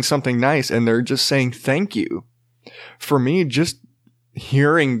me saying something nice and they're just saying thank you. For me, just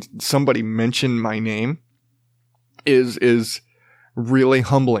hearing somebody mention my name is really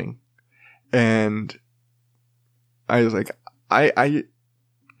humbling. And I was like, I'm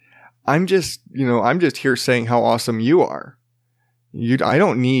just here saying how awesome you are. I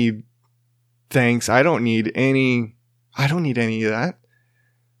don't need thanks. I don't need any I don't need any of that.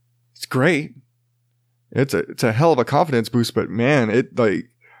 It's great. It's a hell of a confidence boost, but man, it like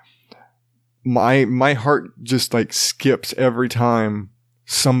my heart just like skips every time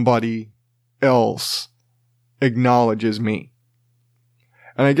somebody else acknowledges me.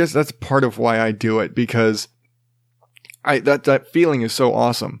 And I guess that's part of why I do it, because that feeling is so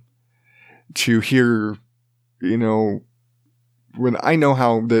awesome to hear, you know, when I know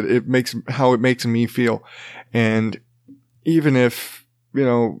how it makes me feel. And even if, you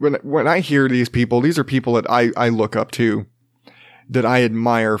know, when I hear these people, these are people that I look up to, that I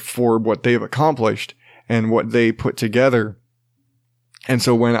admire for what they've accomplished and what they put together. And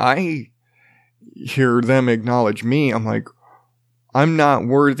so when I hear them acknowledge me, I'm like, I'm not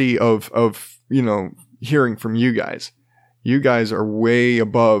worthy of, you know, hearing from you guys. You guys are way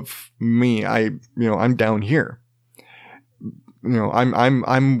above me. I'm down here. You know,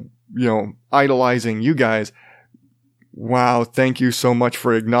 I'm, you know, idolizing you guys. Wow. Thank you so much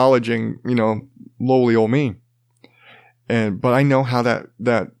for acknowledging, you know, lowly old me. But I know how that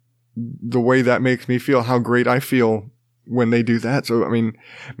the way that makes me feel, how great I feel when they do that. So, I mean,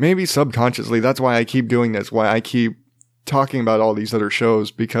 maybe subconsciously, that's why I keep doing this, why I keep talking about all these other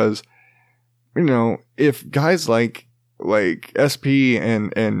shows, because, you know, if guys like SP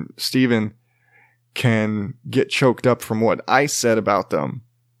and Steven can get choked up from what I said about them,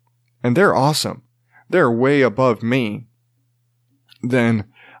 and they're awesome, they're way above me, then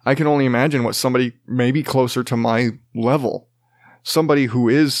I can only imagine what somebody maybe closer to my level, somebody who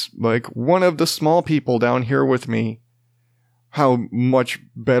is like one of the small people down here with me, how much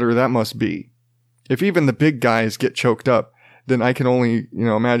better that must be. If even the big guys get choked up, then I can only, you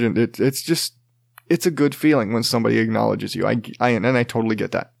know, imagine it's a good feeling when somebody acknowledges you. And I totally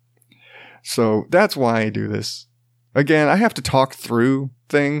get that. So that's why I do this. Again, I have to talk through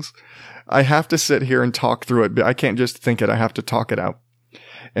things. I have to sit here and talk through it. I can't just think it. I have to talk it out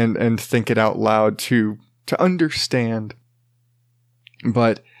and think it out loud to understand.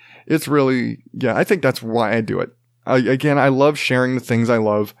 But it's really, yeah, I think that's why I do it. I love sharing the things I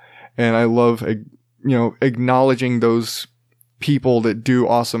love, and I love, you know, acknowledging those people that do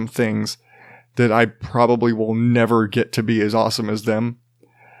awesome things that I probably will never get to be as awesome as them.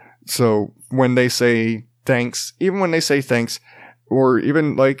 So when they say thanks, even when they say thanks, or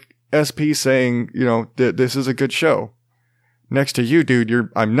even like SP saying, you know, this is a good show. Next to you, dude,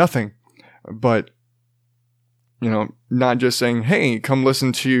 I'm nothing. But, you know, not just saying, hey, come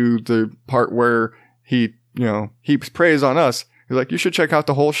listen to the part where he, you know, heaps praise on us. He's like, you should check out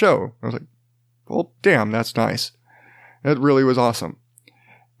the whole show. I was like, well, damn, that's nice. That really was awesome.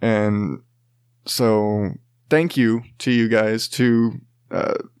 And so thank you to you guys, to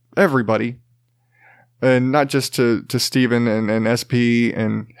everybody, and not just to Steven and SP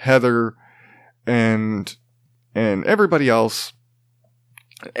and Heather and everybody else,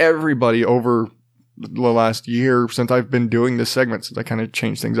 everybody over the last year since I've been doing this segment, since I kind of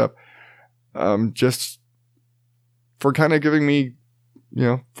changed things up, just for kind of giving me, you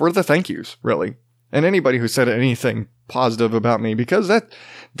know, for the thank yous, really. And anybody who said anything positive about me, because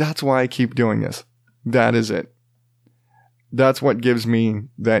that's why I keep doing this. That is it. That's what gives me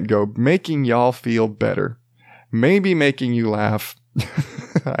that go, making y'all feel better. Maybe making you laugh.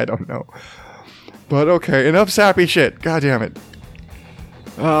 I don't know. But okay, enough sappy shit. God damn it.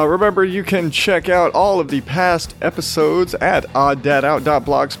 Remember, you can check out all of the past episodes at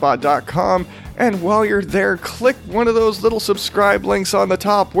odddadout.blogspot.com. And while you're there, click one of those little subscribe links on the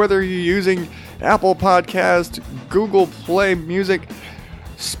top, whether you're using Apple Podcast, Google Play Music,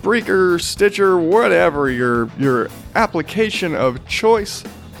 Spreaker, Stitcher, whatever your application of choice.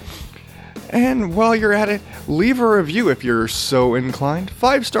 And while you're at it, leave a review if you're so inclined.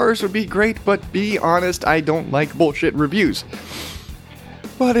 5 stars would be great, but be honest, I don't like bullshit reviews.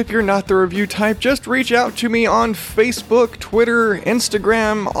 But if you're not the review type, just reach out to me on Facebook, Twitter,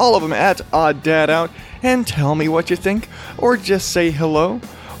 Instagram, all of them at OddDadOut, and tell me what you think, or just say hello,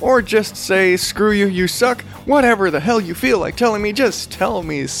 or just say, screw you, you suck, whatever the hell you feel like telling me, just tell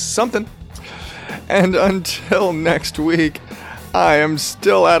me something. And until next week, I am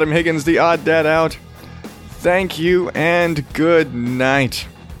still Adam Higgins, the Odd Dad Out. Thank you and good night.